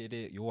AI did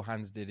it, your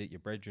hands did it, your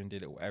brethren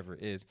did it, whatever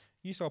it is,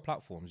 you sell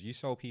platforms, you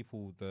sell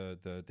people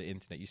the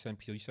internet, you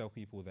sell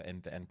people the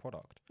end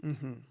product.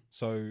 Mm-hmm.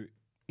 So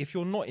if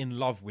you're not in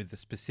love with the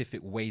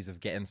specific ways of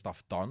getting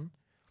stuff done,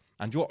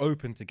 and you're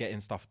open to getting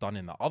stuff done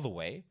in the other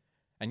way,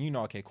 and you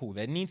know, okay, cool,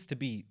 there needs to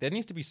be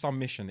some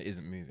mission that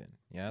isn't moving.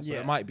 Yeah. So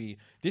it might be,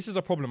 this is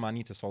a problem, I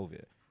need to solve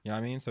it. You know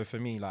what I mean? So for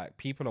me, like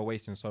people are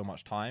wasting so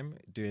much time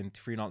doing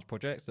freelance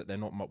projects that they're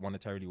not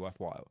monetarily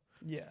worthwhile.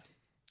 Yeah.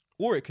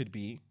 Or it could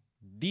be,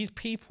 these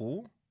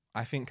people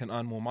I think can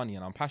earn more money,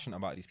 and I'm passionate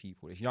about these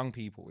people. It's young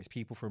people, it's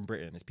people from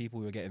Britain, it's people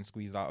who are getting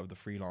squeezed out of the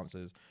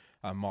freelancers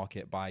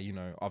market by, you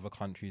know, other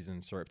countries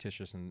and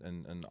surreptitious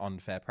and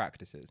unfair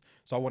practices.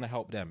 So I want to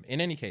help them.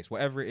 In any case,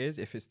 whatever it is,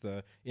 if it's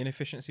the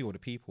inefficiency or the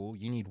people,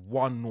 you need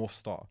one North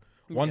Star,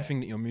 one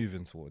thing that you're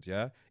moving towards,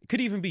 yeah? It could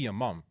even be your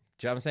mum.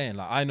 Do you know what I'm saying?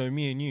 Like, I know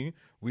me and you,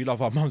 we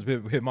love our mums,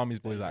 we're mummies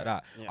boys like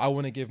that. Yeah. I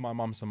want to give my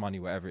mum some money,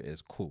 whatever it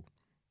is, cool.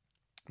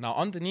 Now,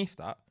 underneath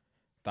that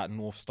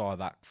North Star,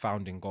 that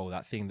founding goal,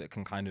 that thing that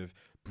can kind of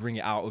bring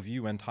it out of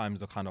you when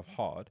times are kind of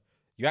hard,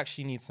 you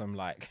actually need some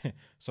like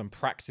some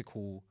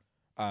practical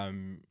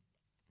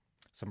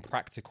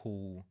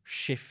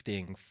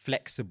shifting,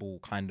 flexible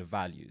kind of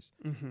values.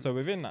 Mm-hmm. So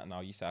within that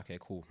now, you say, okay,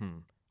 cool.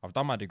 I've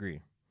done my degree.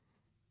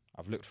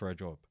 I've looked for a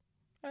job.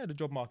 Hey, the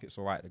job market's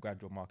all right. The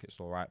grad job market's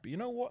all right. But you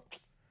know what?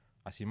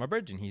 I see my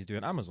brethren, he's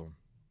doing Amazon.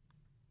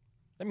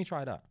 Let me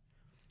try that.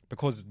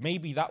 Because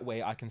maybe that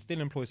way I can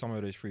still employ some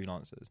of those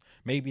freelancers.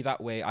 Maybe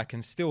that way I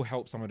can still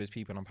help some of those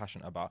people I'm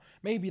passionate about.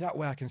 Maybe that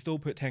way I can still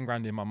put 10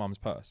 grand in my mum's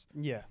purse.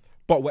 Yeah.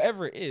 But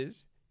whatever it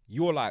is,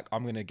 you're like,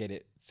 I'm going to get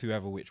it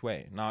whoever which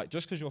way. Now,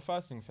 just because your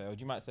first thing failed,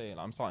 you might say,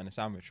 I'm starting a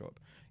sandwich shop.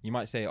 You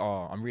might say,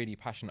 oh, I'm really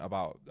passionate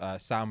about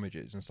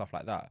sandwiches and stuff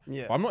like that.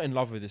 Yeah. But I'm not in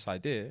love with this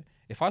idea.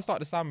 If I start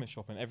the sandwich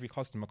shop and every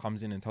customer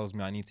comes in and tells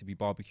me I need to be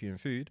barbecuing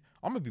food,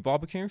 I'm going to be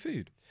barbecuing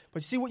food.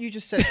 But you see what you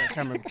just said there,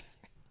 Cameron?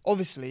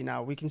 Obviously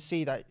now we can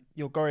see that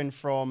you're going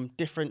from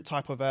different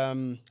type of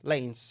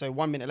lanes. So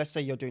 1 minute, let's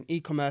say you're doing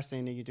e-commerce,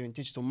 then you're doing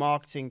digital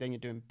marketing, then you're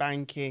doing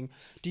banking.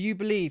 Do you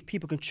believe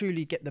people can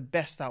truly get the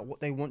best out of what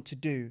they want to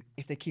do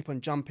if they keep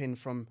on jumping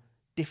from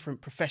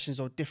different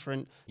professions or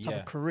different type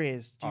of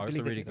careers? Do you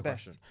believe they get the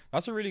best?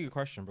 That's a really good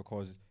question,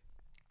 because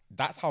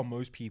that's how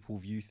most people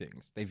view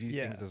things. They view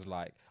things as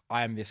like,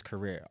 I am this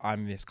career,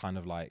 I'm this kind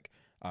of like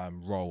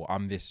role,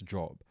 I'm this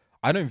job.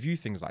 I don't view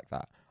things like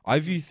that. I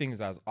view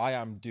things as I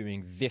am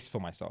doing this for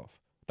myself.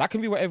 That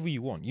can be whatever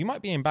you want. You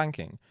might be in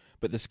banking,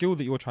 but the skill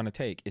that you're trying to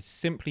take is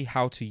simply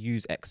how to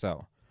use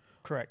Excel.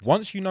 Correct.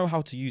 Once you know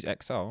how to use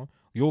Excel,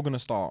 you're going to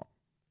start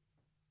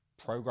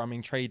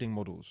programming trading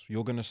models.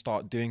 You're going to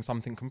start doing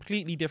something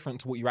completely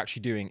different to what you're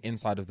actually doing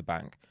inside of the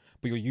bank,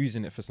 but you're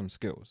using it for some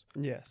skills.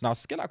 Yes. Now,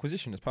 skill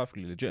acquisition is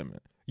perfectly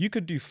legitimate. You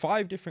could do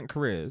 5 different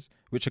careers,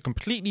 which are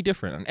completely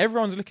different, and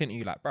everyone's looking at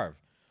you like, bruv,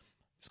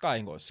 this guy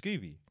ain't got a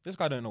Scooby. This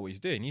guy don't know what he's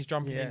doing. He's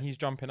jumping in, he's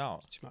jumping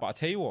out. But I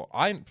tell you what,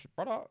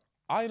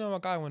 I know a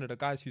guy, one of the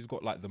guys who's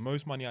got like the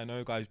most money I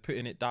know, guys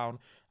putting it down,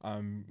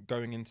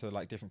 going into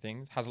like different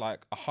things, has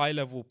like a high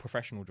level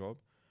professional job.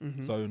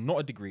 So not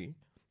a degree,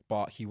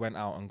 but he went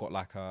out and got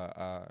like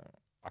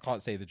I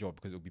can't say the job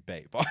because it would be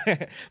bait, but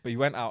he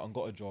went out and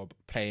got a job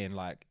playing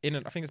like I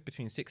think it's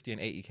between 60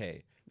 and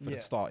 80K for the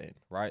starting,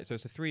 right? So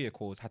it's a 3-year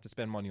course, had to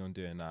spend money on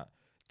doing that,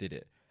 did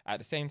it. At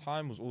the same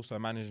time, was also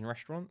managing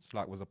restaurants,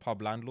 like was a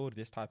pub landlord,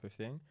 this type of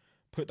thing.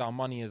 Put down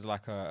money as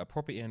like a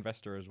property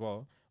investor as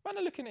well. Man,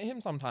 I'm looking at him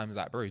sometimes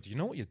like, bro, do you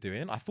know what you're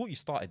doing? I thought you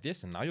started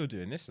this and now you're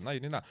doing this and now you're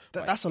doing that.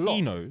 That's a lot.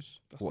 He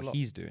knows what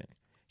he's doing.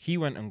 He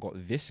went and got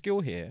this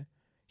skill here.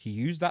 He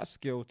used that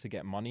skill to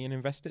get money and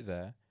invest it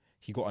there.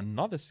 He got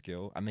another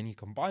skill and then he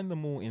combined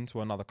them all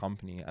into another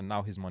company and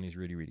now his money's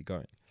really, really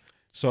going.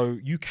 So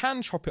you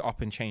can chop it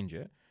up and change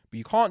it, but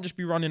you can't just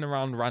be running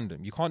around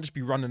random. You can't just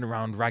be running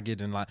around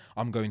ragged and like,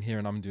 I'm going here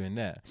and I'm doing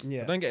there.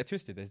 Yeah. But don't get it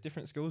twisted. There's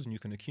different skills and you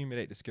can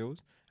accumulate the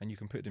skills and you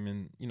can put them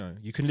in, you know,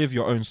 you can live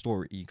your own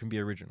story. You can be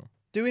original.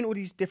 Doing all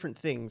these different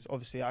things,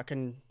 obviously, I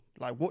can,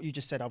 like what you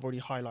just said, I've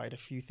already highlighted a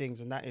few things,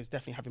 and that is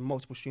definitely having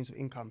multiple streams of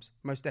incomes,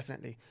 most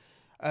definitely.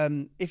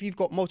 If you've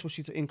got multiple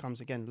streams of incomes,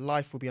 again,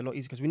 life will be a lot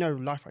easier because we know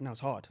life right now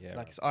is hard.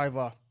 Yeah, It's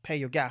either pay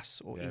your gas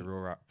or eat. Real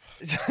rap.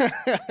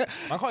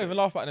 I can't even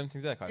laugh about them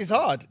things there. It's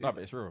hard. No,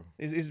 but it's real.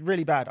 It's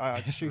really bad.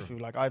 It's truthful.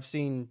 Like I've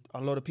seen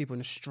a lot of people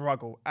in a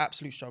struggle,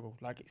 absolute struggle.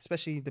 Like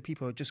especially the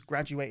people who are just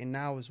graduating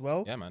now as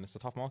well. Yeah, man, it's a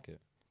tough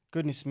market.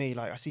 Goodness me,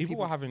 like I see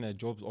people were having their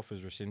job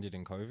offers rescinded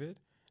in COVID.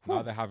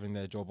 Now they're having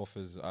their job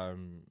offers,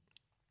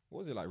 what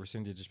was it, like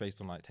rescinded just based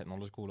on like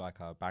technological, like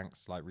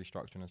banks like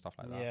restructuring and stuff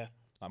like that. Yeah.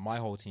 Like my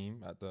whole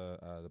team at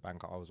the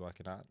bank I was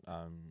working at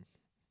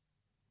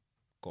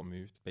got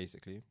moved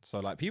basically. So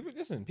like people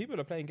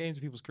are playing games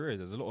with people's careers.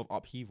 There's a lot of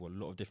upheaval, a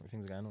lot of different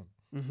things going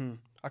on.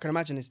 I can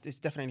imagine it's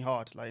definitely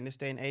hard. Like in this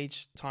day and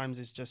age, times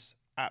is just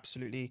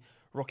absolutely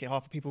rocket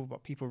hard for people,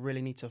 but people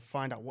really need to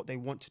find out what they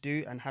want to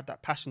do and have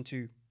that passion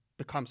to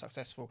become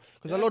successful.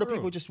 Because a lot of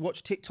people just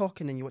watch TikTok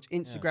and then you watch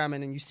Instagram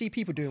and then you see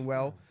people doing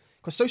well.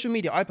 Because social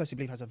media, I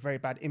personally believe, has a very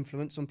bad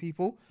influence on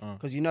people.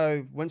 Because, you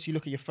know, once you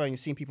look at your phone, you're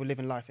seeing people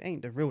living life. It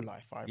ain't the real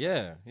life.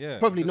 Yeah.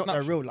 Probably not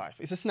their real life.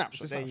 It's a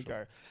snapshot. There you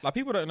go. Like,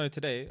 people don't know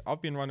today,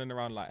 I've been running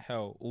around like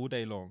hell all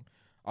day long.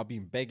 I've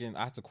been begging.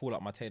 I had to call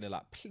up my tailor,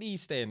 like,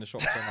 please stay in the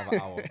shop for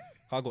another hour.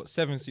 I've got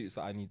 7 suits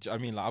that I need. I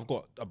mean, like, I've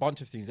got a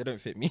bunch of things. They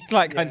don't fit me.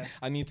 Like,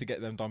 I need to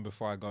get them done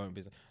before I go in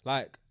business.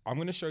 Like, I'm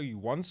going to show you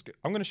one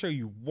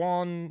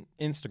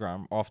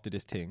Instagram after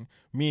this thing.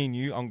 Me and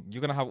you, you're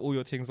going to have all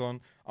your things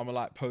on. I'm going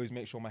to, like, pose,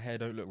 make sure my hair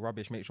don't look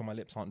rubbish, make sure my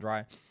lips aren't dry.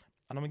 And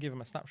I'm going to give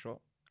them a snapshot.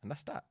 And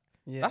that's that.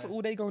 Yeah. That's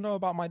all they going to know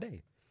about my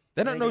day.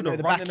 They don't know the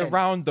running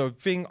around, the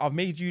thing, I've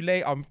made you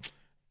late,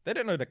 they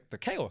don't know the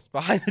chaos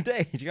behind the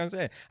day. Do you know what I'm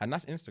saying? And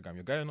that's Instagram.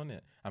 You're going on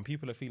it. And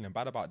people are feeling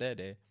bad about their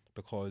day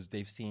because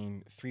they've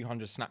seen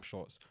 300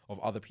 snapshots of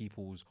other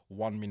people's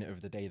 1 minute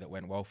of the day that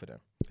went well for them.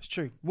 It's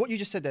true. What you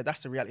just said there,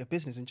 that's the reality of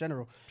business in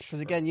general.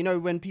 Because again, you know,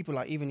 when people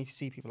like, even if you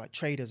see people like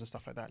traders and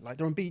stuff like that, like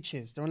they're on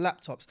beaches, they're on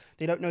laptops,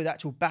 they don't know the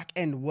actual back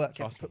end work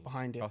you have to put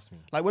behind it. Trust me.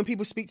 Like when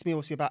people speak to me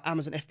obviously about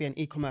Amazon FBA and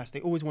e-commerce,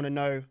 they always want to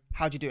know,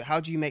 how do you do it? How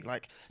do you make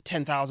like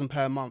 10,000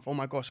 per month? Oh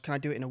my gosh, can I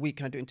do it in a week?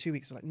 Can I do it in 2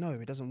 weeks? They're like, no,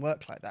 it doesn't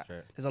work like that.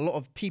 Sure. There's a lot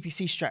of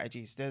PPC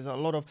strategies. There's a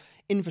lot of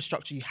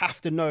infrastructure you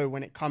have to know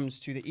when it comes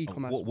to the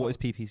e-commerce. What is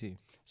PPC?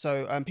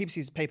 So PPC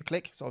is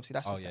pay-per-click. So obviously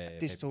that's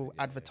digital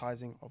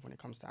advertising of when it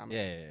comes to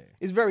Amazon. Yeah.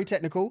 It's very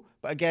technical,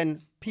 but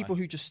again, people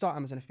who just start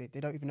Amazon FBA, they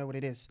don't even know what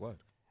it is. Word.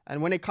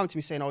 And when they come to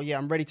me saying, oh yeah,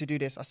 I'm ready to do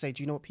this, I say,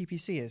 do you know what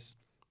PPC is?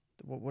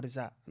 What is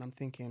that? And I'm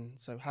thinking,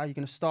 so how are you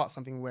going to start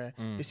something where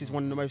this is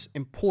one of the most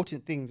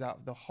important things out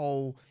of the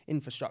whole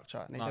infrastructure?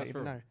 And they don't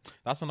even know.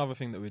 That's another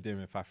thing that we're doing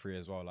with Faf3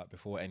 as well. Like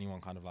before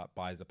anyone kind of like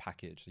buys a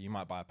package, so you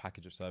might buy a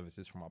package of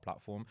services from our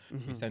platform.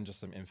 We send just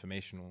some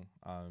informational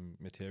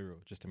material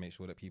just to make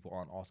sure that people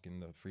aren't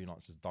asking the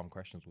freelancers dumb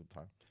questions all the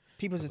time.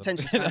 People's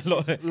attention span is a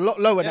lot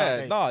lower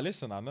nowadays. Nah,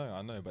 listen, I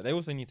know. But they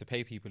also need to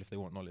pay people if they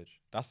want knowledge.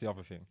 That's the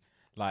other thing.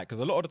 Like, because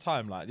a lot of the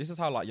time, like, this is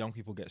how, like, young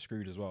people get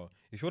screwed as well.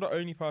 If you're the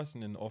only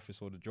person in the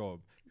office or the job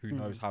who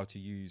knows how to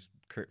use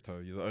crypto,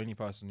 you're the only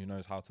person who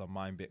knows how to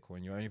mine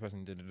Bitcoin, you're the only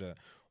person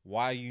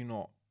why are you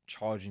not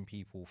charging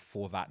people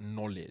for that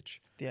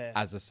knowledge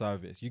as a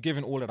service? You're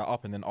giving all of that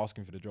up and then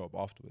asking for the job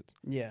afterwards.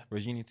 Yeah.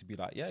 Whereas you need to be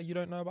like, yeah, you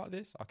don't know about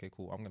this? Okay,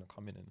 cool. I'm going to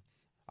come in and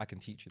I can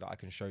teach you that. I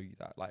can show you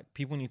that. Like,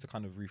 people need to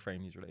kind of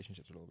reframe these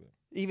relationships a little bit.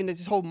 Even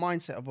this whole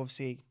mindset of,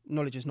 obviously,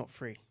 knowledge is not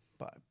free.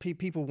 But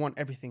people want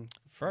everything.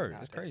 Bro,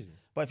 it's crazy.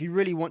 But if you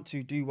really want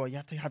to do well, you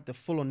have to have the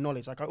full-on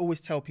knowledge. Like I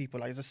always tell people,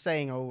 like there's a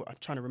saying, I'm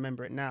trying to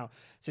remember it now.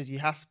 It says you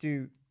have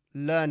to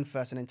learn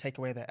first and then take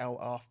away the L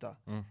after.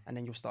 And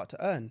then you'll start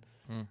to earn.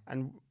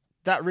 And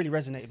that really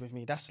resonated with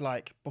me. That's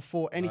like,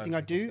 before anything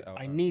I do,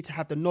 I need to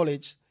have the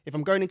knowledge. If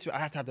I'm going into it, I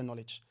have to have the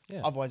knowledge.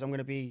 Yeah. Otherwise, I'm going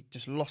to be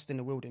just lost in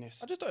the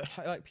wilderness. I just don't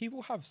like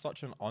people have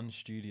such an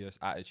unstudious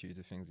attitude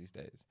to things these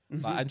days.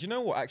 Like, and do you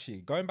know what?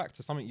 Actually, going back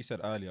to something you said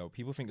earlier,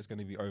 people think it's going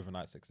to be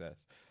overnight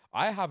success.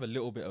 I have a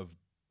little bit of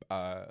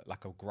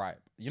like a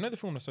gripe. You know the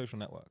film The Social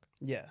Network?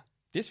 Yeah.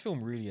 This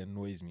film really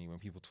annoys me when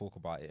people talk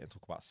about it and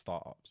talk about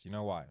startups. You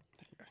know why?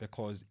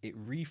 Because it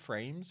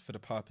reframes for the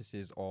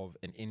purposes of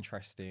an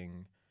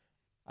interesting,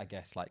 I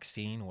guess, like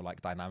scene or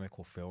like dynamic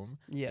or film.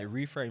 Yeah. It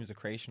reframes the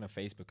creation of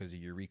Facebook as a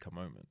eureka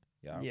moment.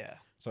 Yeah. Yeah.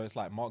 So it's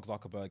like Mark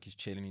Zuckerberg, he's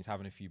chilling, he's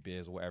having a few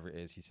beers or whatever it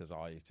is. He says,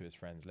 to his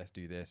friends, let's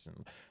do this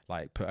and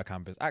like put a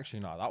campus.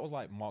 Actually, no, that was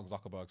like Mark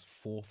Zuckerberg's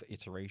 4th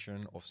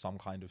iteration of some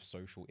kind of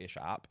social-ish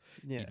app.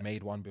 Yeah. He'd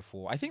made one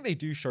before. I think they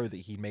do show that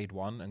he made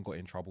one and got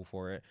in trouble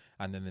for it.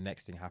 And then the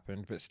next thing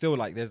happened. But still,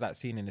 like, there's that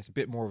scene and it's a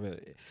bit more of a...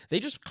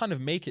 They just kind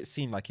of make it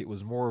seem like it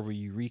was more of a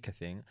eureka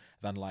thing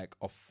than like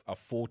a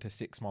 4 to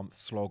 6 month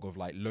slog of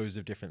like loads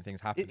of different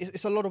things happening.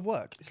 It's a lot of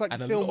work. It's like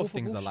and the a film lot of Wolf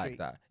things Wall are Street. like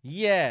that.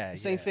 Yeah.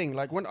 Same thing.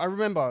 Like when I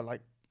remember,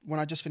 like when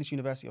I just finished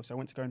university, obviously I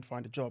went to go and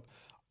find a job.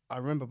 I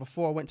remember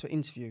before I went to an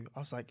interview, I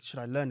was like, should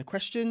I learn the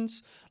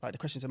questions, like the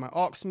questions they might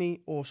ask me,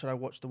 or should I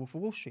watch The Wolf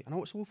of Wall Street? And I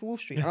watched The Wolf of Wall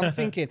Street. And I'm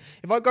thinking,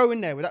 if I go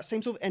in there with that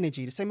same sort of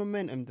energy, the same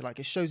momentum, like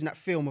it shows in that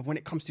film of when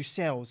it comes to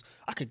sales,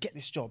 I could get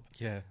this job.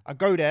 Yeah. I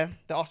go there,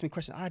 they ask me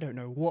questions. I don't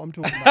know what I'm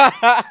talking about.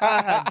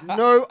 I had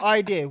no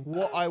idea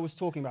what I was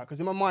talking about. Because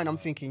in my mind, I'm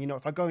thinking,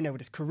 if I go in there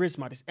with this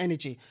charisma, this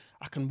energy,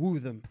 I can woo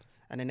them.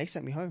 And then they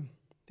sent me home.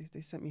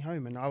 They sent me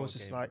home. And I was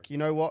just like, you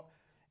know what?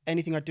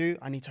 Anything I do,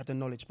 I need to have the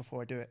knowledge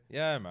before I do it.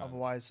 Yeah, man.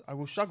 Otherwise, I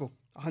will struggle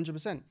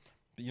 100%.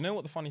 But you know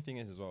what the funny thing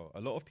is as well? A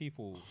lot of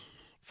people,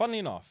 funnily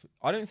enough,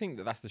 I don't think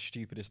that that's the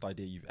stupidest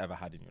idea you've ever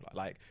had in your life.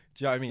 Like,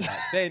 do you know what I mean? Like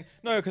saying,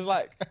 no, because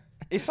like,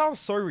 it sounds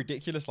so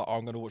ridiculous. Like,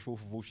 I'm going to watch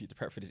Wolf of Wall Street to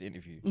prep for this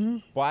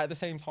interview. But at the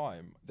same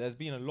time, there's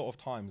been a lot of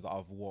times that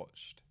I've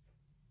watched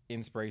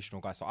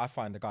inspirational guys. So I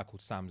find a guy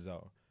called Sam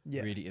Zell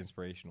really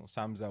inspirational.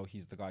 Sam Zell,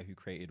 he's the guy who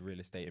created real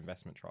estate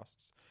investment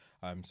trusts.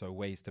 So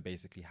ways to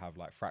basically have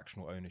like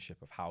fractional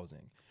ownership of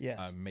housing.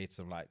 Yes. Made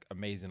some like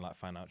amazing like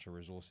financial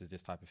resources,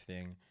 this type of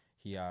thing.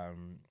 He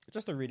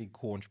just a really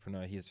cool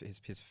entrepreneur.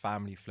 His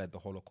family fled the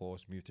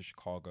Holocaust, moved to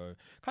Chicago,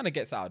 kind of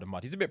gets out of the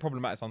mud. He's a bit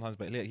problematic sometimes,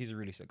 but he's a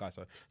really sick guy.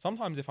 So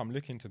sometimes if I'm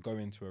looking to go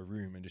into a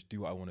room and just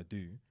do what I want to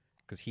do,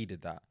 because he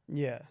did that,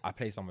 I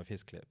play some of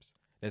his clips.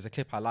 There's a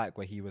clip I like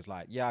where he was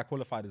like, yeah, I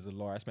qualified as a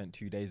lawyer. I spent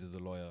 2 days as a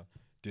lawyer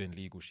doing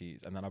legal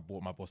sheets, and then I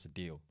bought my boss a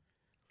deal.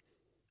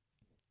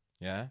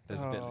 Yeah,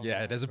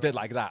 there's a bit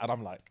like that, and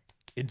I'm like,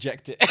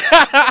 inject it.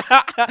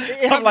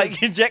 I'm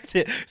like, inject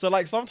it. So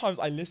like sometimes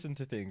I listen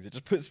to things, it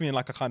just puts me in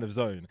like a kind of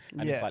zone,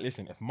 and it's like,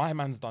 listen, if my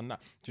man's done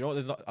that, do you know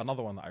what? There's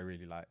another one that I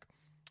really like,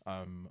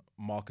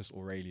 Marcus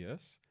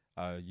Aurelius.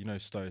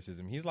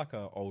 Stoicism. He's like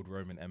an old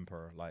Roman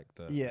emperor, like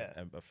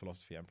a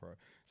philosophy emperor.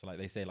 So like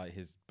they say, like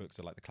his books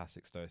are like the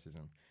classic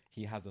Stoicism.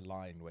 He has a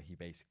line where he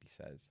basically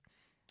says,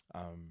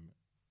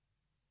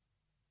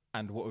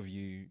 and what of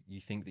you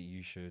think that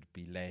you should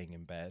be laying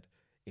in bed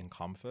in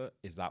comfort?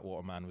 Is that what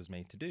a man was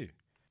made to do?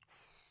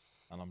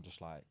 And I'm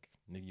just like,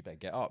 nigga, you better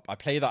get up. I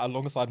play that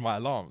alongside my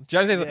alarms. Do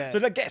you know what I'm saying? So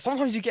like,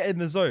 sometimes you get in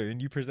the zone,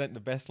 you present the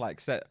best like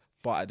set,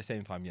 but at the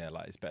same time,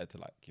 like it's better to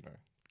like,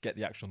 get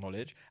the actual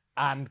knowledge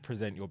and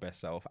present your best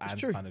self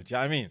and kind of, do you know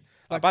what I mean?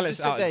 Like balance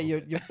just said there,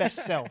 your best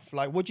self.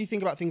 Like, what do you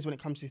think about things when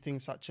it comes to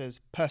things such as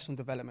personal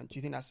development? Do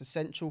you think that's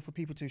essential for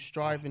people to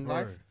strive in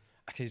life?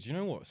 Okay, do you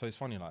know what? So it's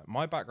funny, like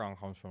my background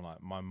comes from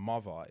like, my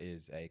mother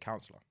is a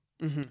counsellor.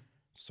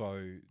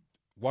 So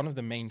one of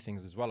the main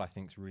things as well, I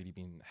think, has really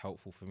been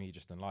helpful for me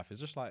just in life is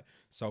just like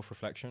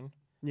self-reflection.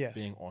 Yeah.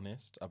 Being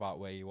honest about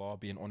where you are,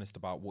 being honest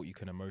about what you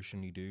can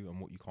emotionally do and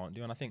what you can't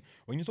do. And I think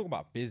when you talk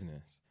about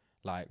business,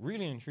 like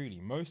really and truly,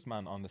 most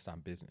men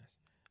understand business.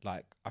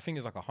 Like I think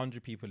there's like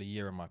 100 people a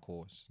year in my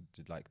course,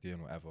 like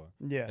doing whatever.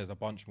 Yeah. There's a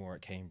bunch more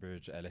at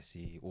Cambridge,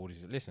 LSE, all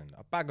these. Listen,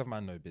 a bag of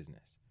men know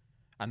business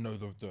and know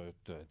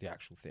the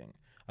actual thing.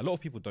 A lot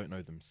of people don't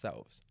know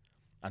themselves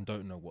and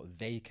don't know what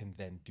they can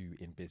then do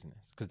in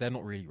business because they're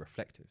not really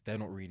reflective. They're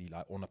not really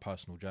like on a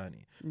personal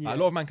journey. Yeah. Like, a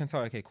lot of men can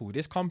tell, okay, cool,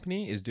 this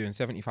company is doing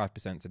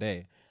 75%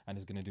 today and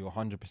is going to do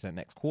 100%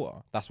 next quarter.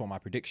 That's what my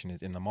prediction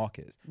is in the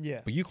markets.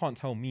 Yeah. But you can't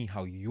tell me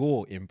how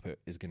your input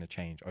is going to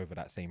change over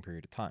that same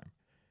period of time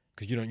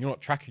because you're not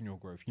tracking your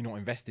growth. You're not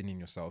investing in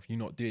yourself. You're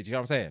not doing it. Do you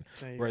know what I'm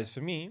saying? Whereas for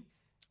me,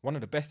 one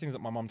of the best things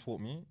that my mum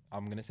taught me,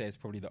 I'm going to say it's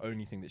probably the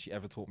only thing that she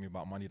ever taught me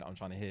about money that I'm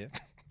trying to hear.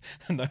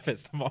 No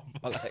offense to mum,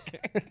 but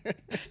like,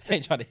 I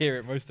ain't trying to hear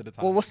it most of the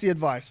time. Well, what's the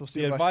advice?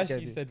 The advice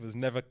she said was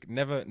never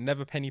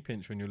penny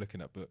pinch when you're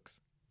looking at books.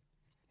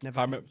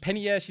 Never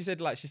penny. Yeah, she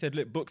said,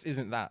 look, books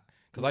isn't that.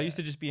 Because I used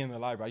to just be in the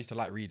library. I used to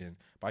like reading,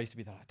 but I used to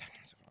be like, damn,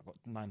 I've got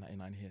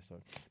 $9.99 here, so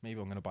maybe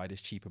I'm going to buy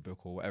this cheaper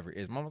book or whatever it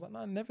is. Mum was like,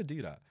 no, never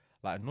do that.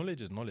 Like,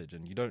 knowledge is knowledge,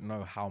 and you don't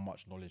know how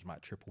much knowledge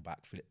might triple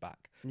back, flip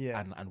back,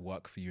 and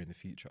work for you in the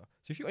future.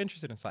 So if you're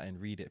interested in something,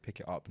 read it,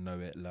 pick it up, know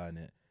it, learn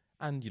it,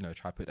 and,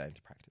 try to put that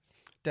into practice.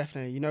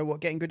 Definitely. You know what?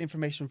 Getting good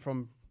information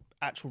from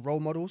actual role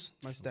models,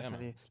 most Yeah,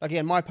 definitely. man. Like,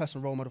 again, my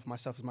personal role model for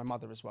myself is my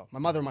mother as well. My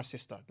mother and my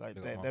sister, like Big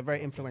up, they're mum. very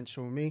Big up,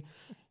 influential on me.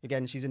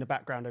 Again, she's in the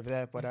background over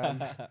there, but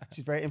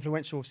she's very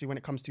influential, obviously, when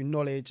it comes to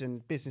knowledge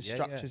and business Yeah,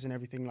 structures and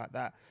everything like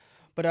that.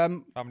 But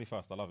Family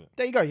first. I love it.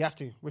 there you go. You have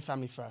to with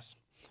family first.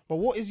 But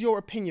what is your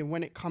opinion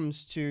when it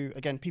comes to,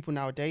 again, people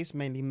nowadays,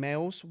 mainly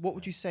males? What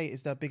would you say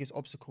is their biggest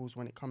obstacles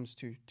when it comes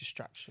to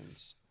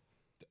distractions?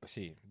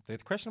 See, the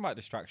question about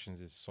distractions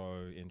is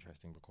so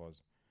interesting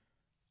because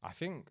I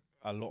think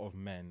a lot of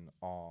men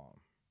are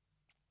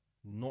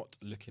not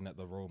looking at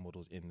the role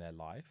models in their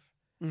life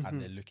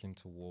and they're looking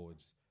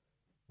towards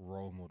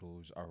role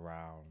models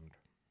around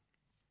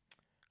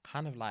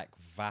kind of like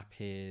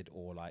vapid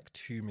or like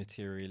too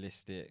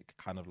materialistic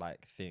kind of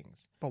like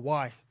things. But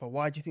why? But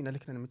why do you think they're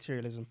looking at the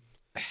materialism?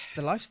 It's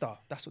the lifestyle.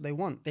 That's what they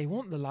want. They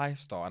want the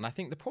lifestyle. And I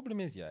think the problem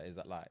is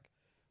that like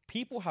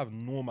people have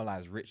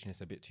normalized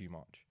richness a bit too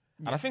much.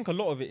 And I think a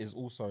lot of it is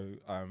also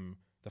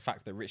the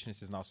fact that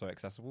richness is now so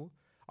accessible.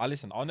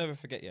 I'll never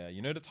forget,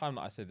 you know the time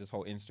that I said this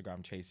whole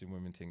Instagram chasing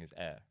women thing is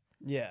air?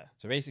 Yeah.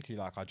 So basically,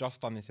 like, I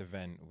just done this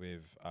event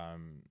with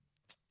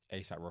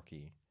ASAP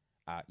Rocky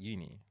at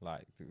uni,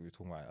 like we were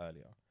talking about it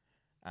earlier.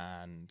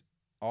 And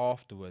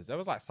afterwards, there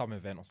was like some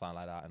event or something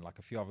like that, and like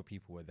a few other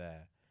people were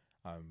there.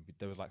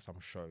 There was like some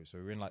show, so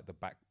we were in like the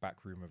back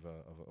room of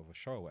a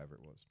show or whatever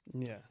it was.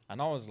 Yeah.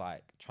 And I was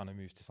like trying to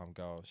move to some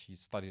girl. She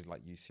studied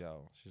like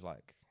UCL. She's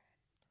like,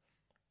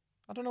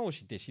 I don't know what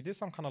she did. She did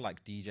some kind of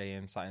like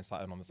DJing,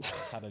 something on the side.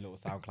 Had a little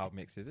SoundCloud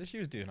mixes. And she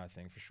was doing her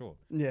thing for sure.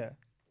 Yeah.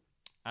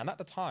 And at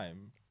the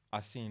time,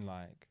 I seen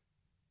like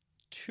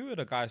two of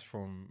the guys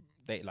from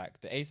the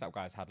ASAP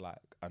guys had like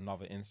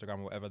another Instagram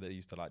or whatever. They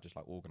used to like just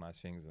like organize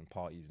things and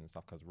parties and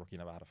stuff because Rocky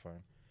never had a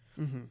phone.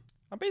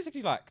 And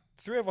basically like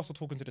three of us were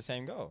talking to the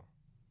same girl.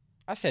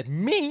 I said,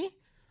 me?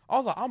 I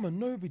was like, I'm a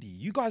nobody.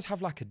 You guys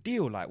have like a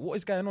deal. Like, what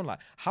is going on?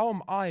 Like, how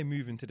am I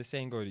moving to the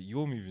same girl that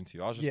you're moving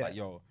to? I was just like,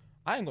 yo,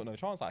 I ain't got no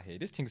chance out here.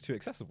 This thing's too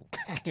accessible.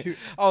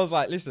 I was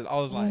like, listen,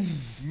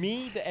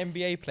 me, the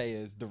NBA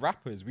players, the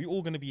rappers, we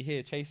all going to be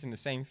here chasing the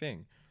same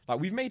thing. Like,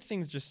 we've made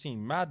things just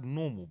seem mad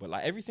normal, but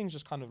like everything's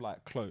just kind of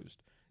like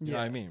closed. You know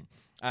what I mean?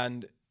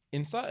 And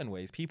in certain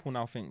ways, people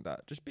now think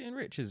that just being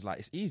rich is like,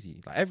 it's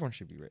easy. Like, everyone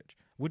should be rich.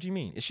 What do you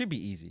mean? It should be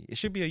easy. It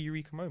should be a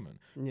eureka moment.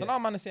 So now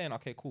man is saying,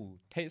 okay, cool.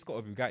 Tate's got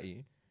a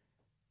Bugatti.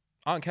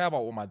 I don't care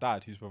about what my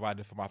dad, who's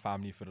provided for my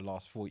family for the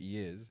last 40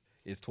 years,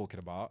 is talking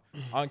about.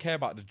 I don't care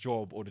about the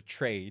job or the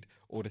trade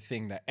or the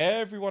thing that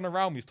everyone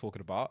around me is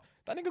talking about.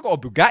 That nigga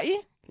got a Bugatti?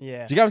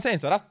 Yeah. Do you get what I'm saying?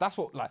 So that's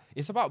what, like,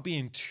 it's about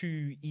being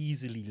too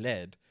easily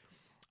led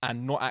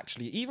and not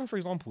actually, even for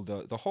example,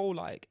 the whole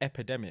like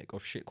epidemic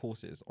of shit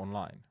courses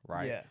online,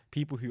 right? Yeah.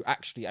 People who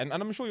actually, and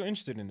I'm sure you're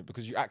interested in it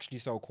because you actually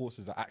sell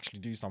courses that actually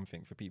do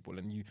something for people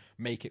and you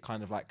make it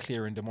kind of like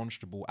clear and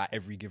demonstrable at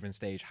every given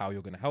stage how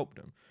you're going to help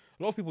them.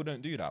 A lot of people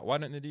don't do that. Why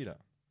don't they do that?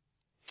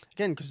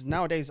 Again, because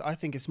nowadays I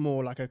think it's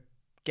more like a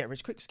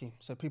get-rich-quick scheme.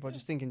 So people are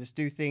just thinking, just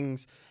do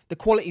things. The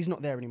quality is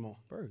not there anymore.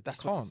 Bro,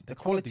 That's they what it can't. is. They The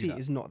can't quality do that.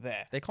 is not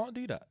there. They can't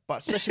do that. But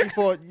especially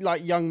for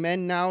like young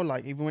men now,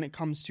 like even when it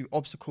comes to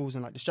obstacles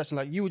and like distraction,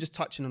 like you were just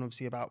touching on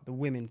obviously about the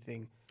women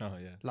thing. Oh,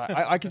 yeah. Like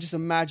I could just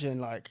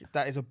imagine like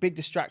that is a big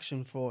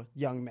distraction for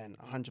young men,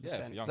 100%.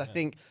 young Because I men.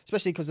 think,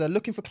 especially because they're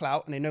looking for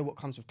clout and they know what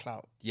comes with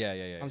clout.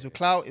 Yeah. Comes with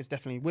clout is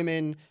definitely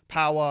women,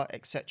 power,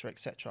 etc.,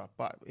 etc.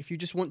 But if you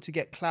just want to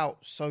get clout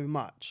so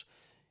much,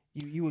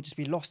 you will just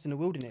be lost in the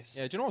wilderness.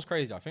 Yeah, do you know what's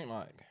crazy? I think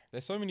like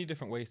there's so many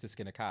different ways to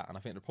skin a cat, and I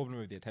think the problem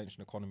with the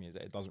attention economy is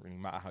that it doesn't really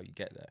matter how you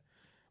get there.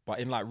 But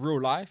in like real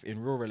life,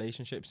 in real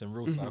relationships and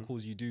real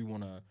circles, you do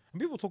want to,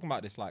 and people were talking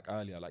about this like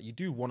earlier, like you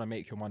do want to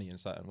make your money in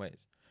certain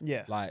ways.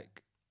 Yeah.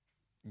 Like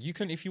you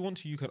can, if you want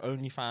to, you can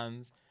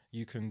OnlyFans,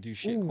 you can do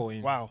shit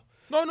coins. Wow.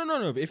 No.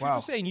 But if you're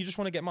just saying you just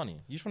want to get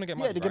money, you just want to get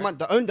money. Yeah, right?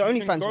 the You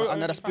can OnlyFans go one, I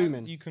know that's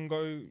OnlyFans,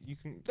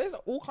 booming. there's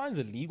all kinds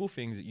of legal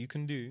things that you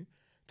can do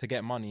to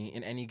get money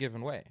in any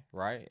given way,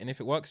 right? And if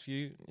it works for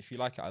you, if you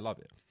like it, I love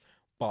it.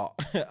 But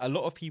a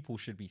lot of people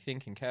should be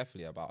thinking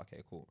carefully about,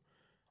 okay, cool.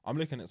 I'm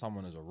looking at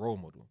someone as a role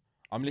model.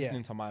 I'm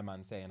listening to my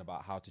man saying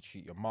about how to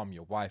treat your mum,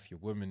 your wife, your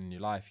woman in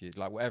your life,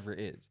 like whatever it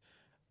is.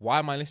 Why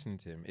am I listening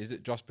to him? Is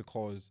it just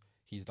because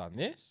he's done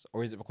this?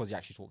 Or is it because he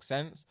actually talks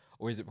sense?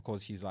 Or is it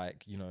because he's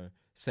like,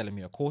 selling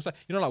me a course? Like,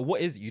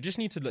 what is it? You just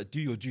need to do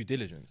your due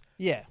diligence.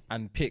 Yeah.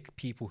 And pick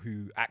people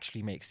who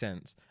actually make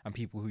sense and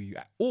people who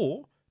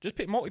or just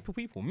pick multiple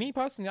people. Me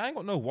personally, I ain't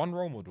got no one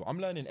role model. I'm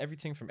learning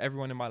everything from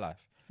everyone in my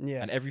life.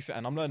 Yeah. And everything,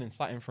 and I'm learning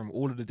something from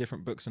all of the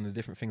different books and the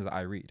different things that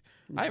I read.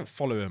 I ain't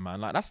following,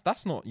 man. Like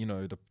that's not,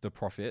 the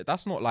prophet.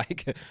 That's not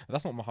like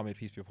that's not Muhammad,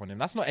 peace be upon him.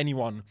 That's not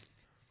anyone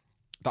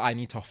that I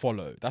need to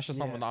follow. That's just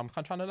Yeah. someone that I'm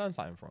kind of trying to learn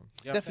something from. You know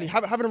what I'm Definitely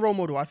saying? having a role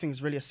model, I think,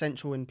 is really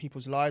essential in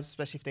people's lives,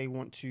 especially if they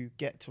want to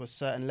get to a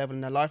certain level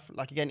in their life.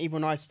 Like again,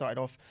 even when I started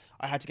off,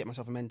 I had to get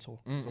myself a mentor.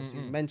 'Cause obviously,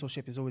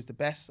 mentorship is always the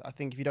best. I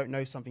think if you don't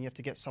know something, you have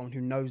to get someone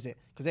who knows it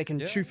because they can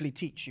Yeah. truthfully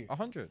teach you.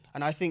 100.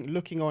 And I think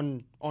looking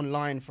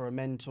online for a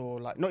mentor,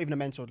 like not even a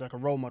mentor, like a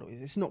role model,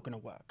 it's not going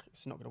to work.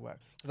 It's not going to work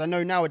because I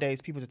know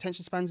nowadays people's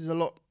attention spans is a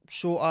lot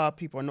shorter.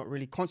 People are not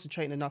really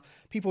concentrating enough.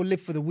 People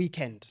live for the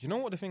weekend. Do you know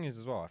what the thing is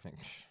as well? I think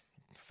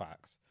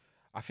facts.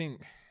 I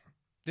think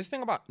this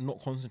thing about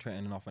not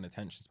concentrating enough on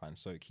attention span is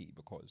so key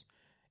because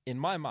in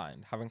my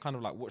mind, having kind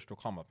of like watched your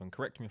come up, and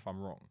correct me if I'm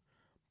wrong,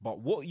 but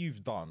what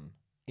you've done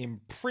in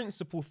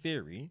principle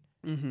theory,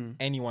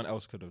 anyone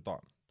else could have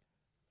done.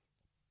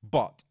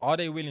 But are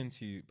they willing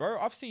to, bro?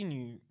 I've seen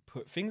you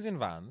put things in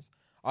vans.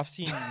 I've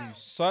seen you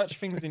search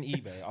things in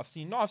eBay. I've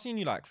seen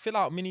you like fill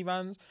out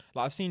minivans.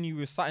 Like I've seen you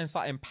with sat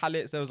in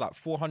pallets. There was like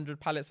 400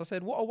 pallets. I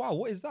said, what? Oh wow,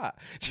 what is that?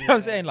 Do you know what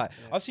I'm saying? Like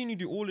I've seen you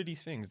do all of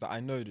these things that I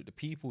know that the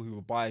people who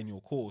are buying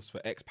your course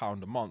for X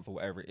pound a month or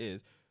whatever it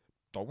is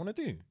don't want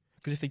to do.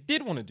 Because if they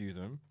did want to do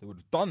them, they would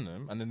have done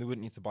them, and then they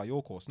wouldn't need to buy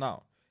your course.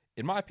 Now,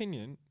 in my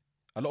opinion,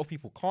 a lot of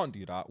people can't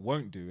do that,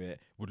 won't do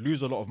it, would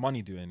lose a lot of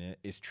money doing it.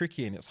 It's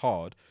tricky and it's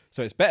hard.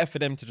 So it's better for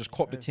them to just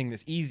cop the thing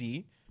that's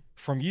easy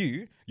from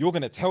you. You're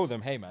going to tell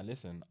them, hey man,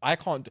 listen,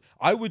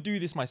 I would do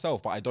this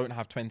myself, but I don't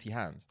have 20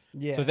 hands.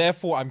 Yeah. So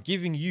therefore I'm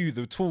giving you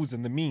the tools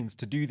and the means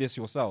to do this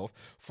yourself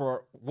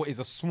for what is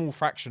a small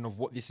fraction of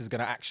what this is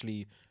going to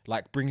actually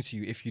like bring to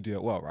you if you do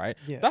it well, right?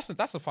 Yeah. That's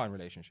a fine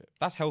relationship.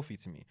 That's healthy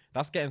to me.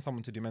 That's getting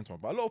someone to do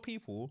mentoring. But a lot of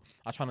people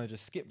are trying to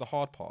just skip the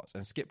hard parts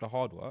and skip the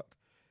hard work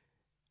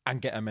and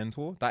get a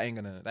mentor. That ain't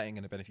gonna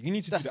benefit. You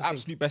need to do the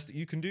absolute best that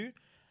you can do.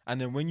 And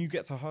then when you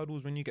get to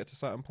hurdles, when you get to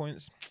certain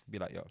points, be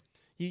like, yo.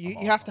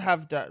 You have to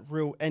have that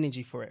real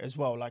energy for it as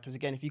well. Like, because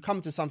again, if you come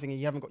to something and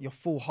you haven't got your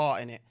full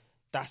heart in it,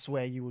 that's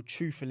where you will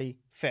truthfully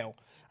fail.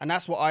 And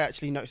that's what I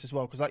actually noticed as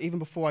well. Because like, even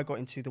before I got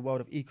into the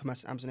world of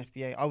e-commerce and Amazon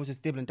FBA, I was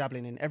just dibbling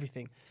dabbling in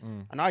everything.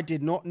 And I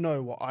did not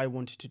know what I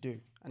wanted to do.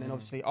 And then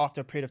obviously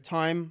after a period of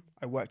time,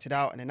 I worked it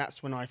out. And then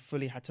that's when I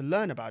fully had to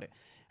learn about it.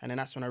 And then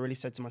that's when I really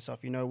said to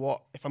myself, you know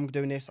what, if I'm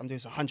doing this, I'm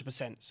doing this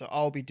 100%. So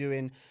I'll be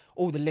doing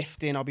all the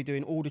lifting, I'll be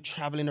doing all the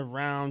traveling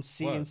around,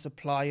 seeing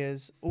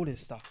suppliers, all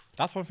this stuff.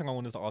 That's one thing I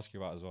wanted to ask you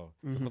about as well.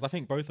 Because I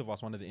think both of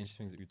us, one of the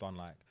interesting things that we've done,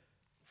 like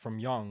from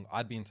young,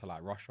 I'd been to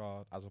like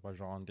Russia,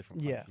 Azerbaijan,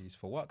 different countries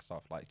for work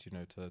stuff, like, you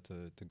know,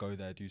 to go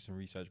there, do some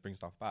research, bring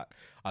stuff back.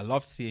 I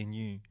loved seeing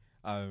you.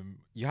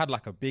 You had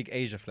like a big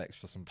Asia flex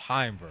for some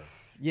time, bro.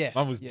 Yeah.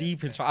 Man was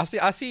deep in China.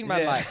 I seen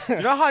man like, do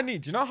you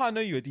know how I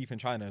know you were deep in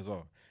China as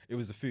well? It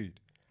was the food.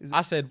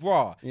 I said,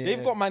 bro,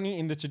 they've got man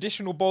eating the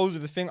traditional bowls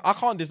of the thing.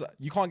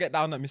 You can't get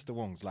down at Mr.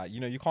 Wong's. Like, you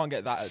know, you can't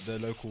get that at the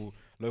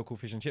local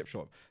fish and chip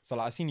shop. So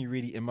like, I seen you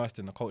really immersed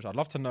in the culture. I'd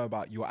love to know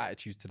about your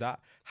attitudes to that,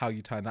 how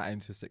you turned that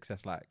into a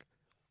success. Like,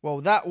 well,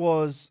 that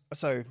was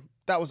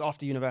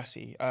after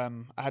university. I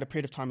had a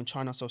period of time in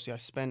China. So obviously I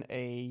spent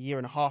a year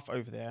and a half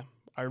over there.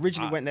 I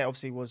originally went there,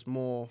 obviously, was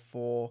more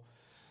for,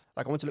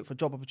 like, I wanted to look for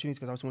job opportunities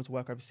because I was wanting to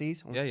work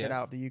overseas. I wanted to get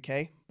out of the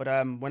UK. But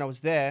when I was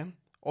there,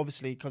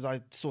 obviously, because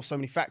I saw so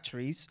many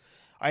factories,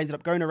 I ended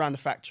up going around the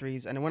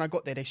factories. And then when I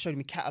got there, they showed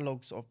me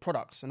catalogs of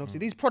products. And obviously,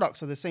 these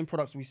products are the same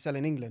products we sell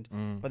in England,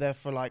 but they're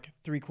for like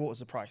 3/4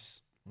 the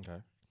price.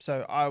 okay.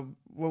 So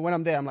when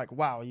I'm there, I'm like,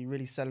 wow, are you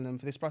really selling them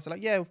for this price? They're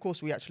like, yeah, of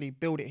course, we actually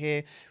build it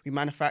here, we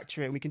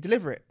manufacture it, and we can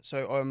deliver it.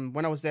 So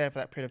when I was there for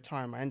that period of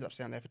time, I ended up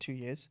staying there for 2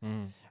 years.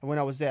 And when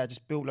I was there, I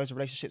just built loads of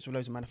relationships with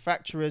loads of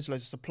manufacturers,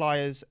 loads of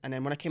suppliers. And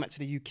then when I came back to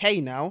the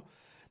UK now,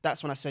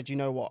 that's when I said, you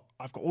know what,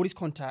 I've got all these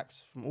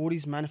contacts from all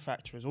these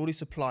manufacturers, all these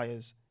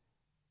suppliers.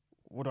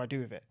 What do I do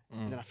with it?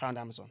 And then I found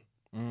Amazon.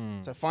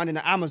 So finding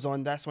the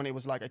Amazon, that's when it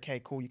was like,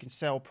 okay, cool. You can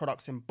sell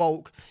products in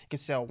bulk. You can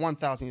sell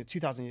 1,000 units,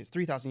 2,000 units,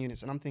 3,000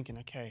 units. And I'm thinking,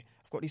 okay,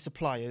 I've got these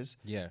suppliers.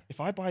 Yeah. If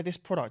I buy this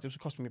product, it would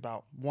cost me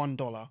about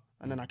 $1,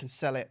 and then I can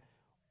sell it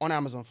on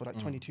Amazon for like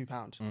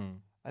 £22.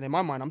 And in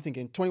my mind, I'm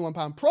thinking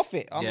 £21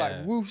 profit. I'm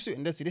like, woo,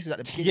 and this is at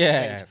the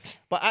beginning stage.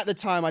 But at the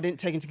time, I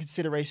didn't take into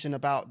consideration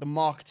about the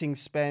marketing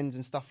spends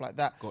and stuff like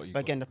that. But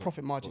again, the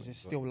profit margins is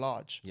still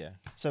large. Yeah.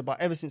 So,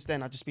 but ever since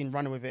then, I've just been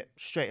running with it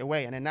straight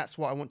away. And then that's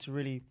what I want to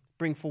really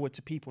bring forward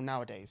to people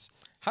nowadays.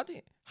 How do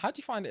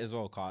you find it as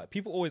well, Kai?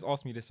 People always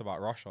ask me this about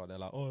Russia. They're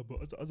like, oh,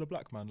 but as a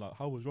black man, like,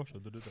 how was Russia?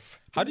 Da, da, da.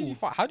 How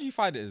do you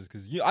find it?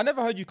 Because I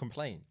never heard you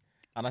complain.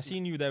 And I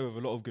seen you there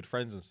with a lot of good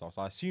friends and stuff,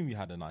 so I assume you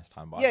had a nice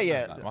time. But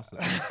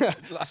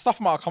like, stuff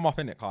might have come up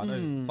in it, Kai. I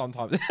know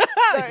sometimes.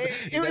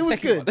 It was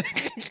good.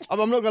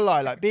 I'm not gonna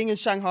lie. Like being in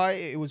Shanghai,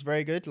 it was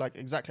very good. Like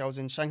exactly, I was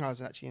in Shanghai. I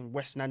was actually in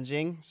West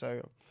Nanjing,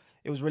 so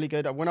it was really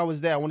good. When I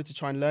was there, I wanted to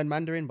try and learn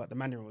Mandarin, but the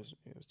Mandarin was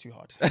too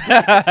hard.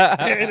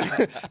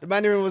 The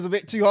Mandarin was a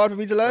bit too hard for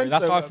me to learn.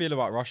 That's how I feel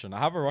about Russian. I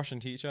have a Russian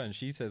teacher, and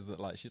she says that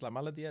like she's like,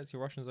 Maladies,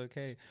 your Russian's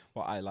okay,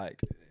 but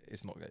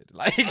it's not good.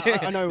 Like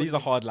I know these are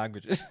hard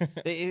languages.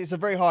 It's a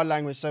very hard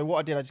language. So what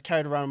I did, I just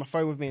carried around my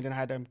phone with me and then I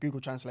had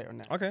Google Translate on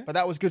there. Okay. But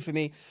that was good for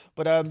me.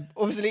 But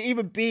obviously,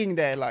 even being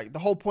there, like the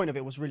whole point of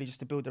it was really just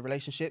to build the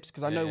relationships.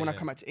 Because I know when I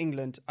come back to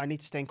England, I need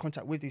to stay in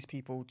contact with these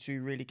people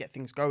to really get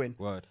things going.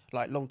 Word.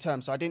 Like long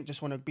term. So I didn't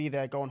just want to be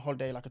there, go on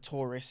holiday like a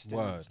tourist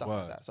and stuff like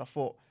Word. that. So I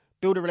thought,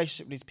 build a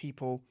relationship with these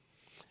people,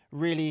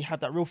 really have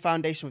that real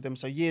foundation with them.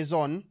 So years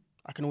on,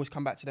 I can always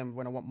come back to them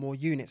when I want more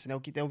units, and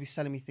they'll be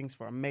selling me things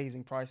for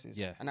amazing prices.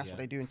 Yeah, and that's what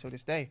they do until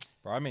this day.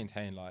 But I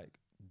maintain like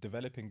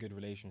developing good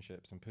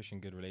relationships and pushing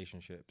good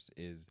relationships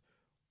is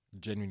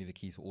genuinely the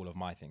key to all of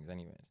my things,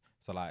 anyways.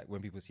 So like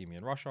when people see me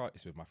in Russia,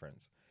 it's with my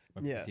friends.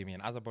 When people see me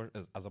in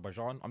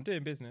Azerbaijan, I'm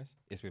doing business.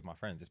 It's with my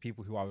friends. It's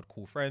people who I would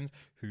call friends,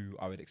 who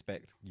I would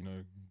expect, you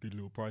know, big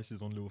little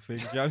prices on little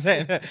things. You know what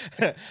I'm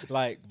saying?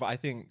 Like, but I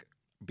think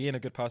being a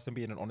good person,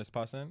 being an honest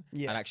person,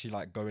 and actually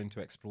like going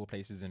to explore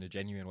places in a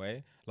genuine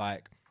way.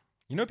 Like,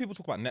 you know, people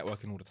talk about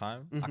networking all the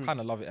time. I kind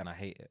of love it and I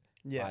hate it.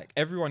 Yeah. Like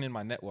everyone in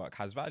my network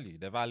has value.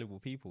 They're valuable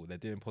people. They're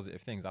doing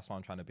positive things. That's why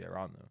I'm trying to be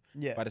around them.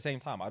 Yeah. But at the same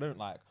time, I don't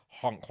like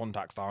hunt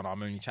contacts down.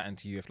 I'm only chatting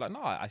to you. If like,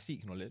 no, I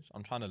seek knowledge.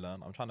 I'm trying to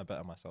learn. I'm trying to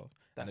better myself.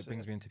 And it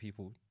brings me into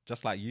people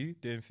just like you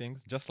doing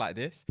things just like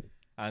this.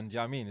 And you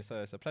know what I mean? It's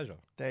a pleasure.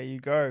 There you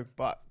go.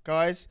 But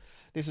guys,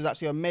 this was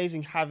absolutely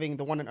amazing having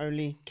the one and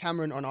only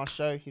Cameron on our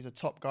show. He's a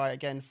top guy.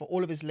 Again, for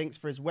all of his links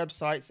for his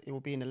websites, it will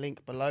be in the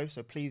link below.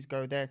 So please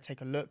go there,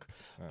 take a look.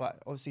 Right.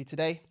 But obviously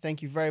today,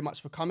 thank you very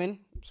much for coming.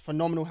 It's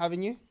phenomenal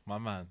having you. My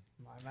man.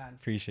 My man.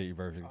 Appreciate you,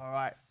 bro. All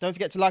right. Don't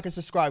forget to like and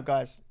subscribe,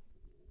 guys.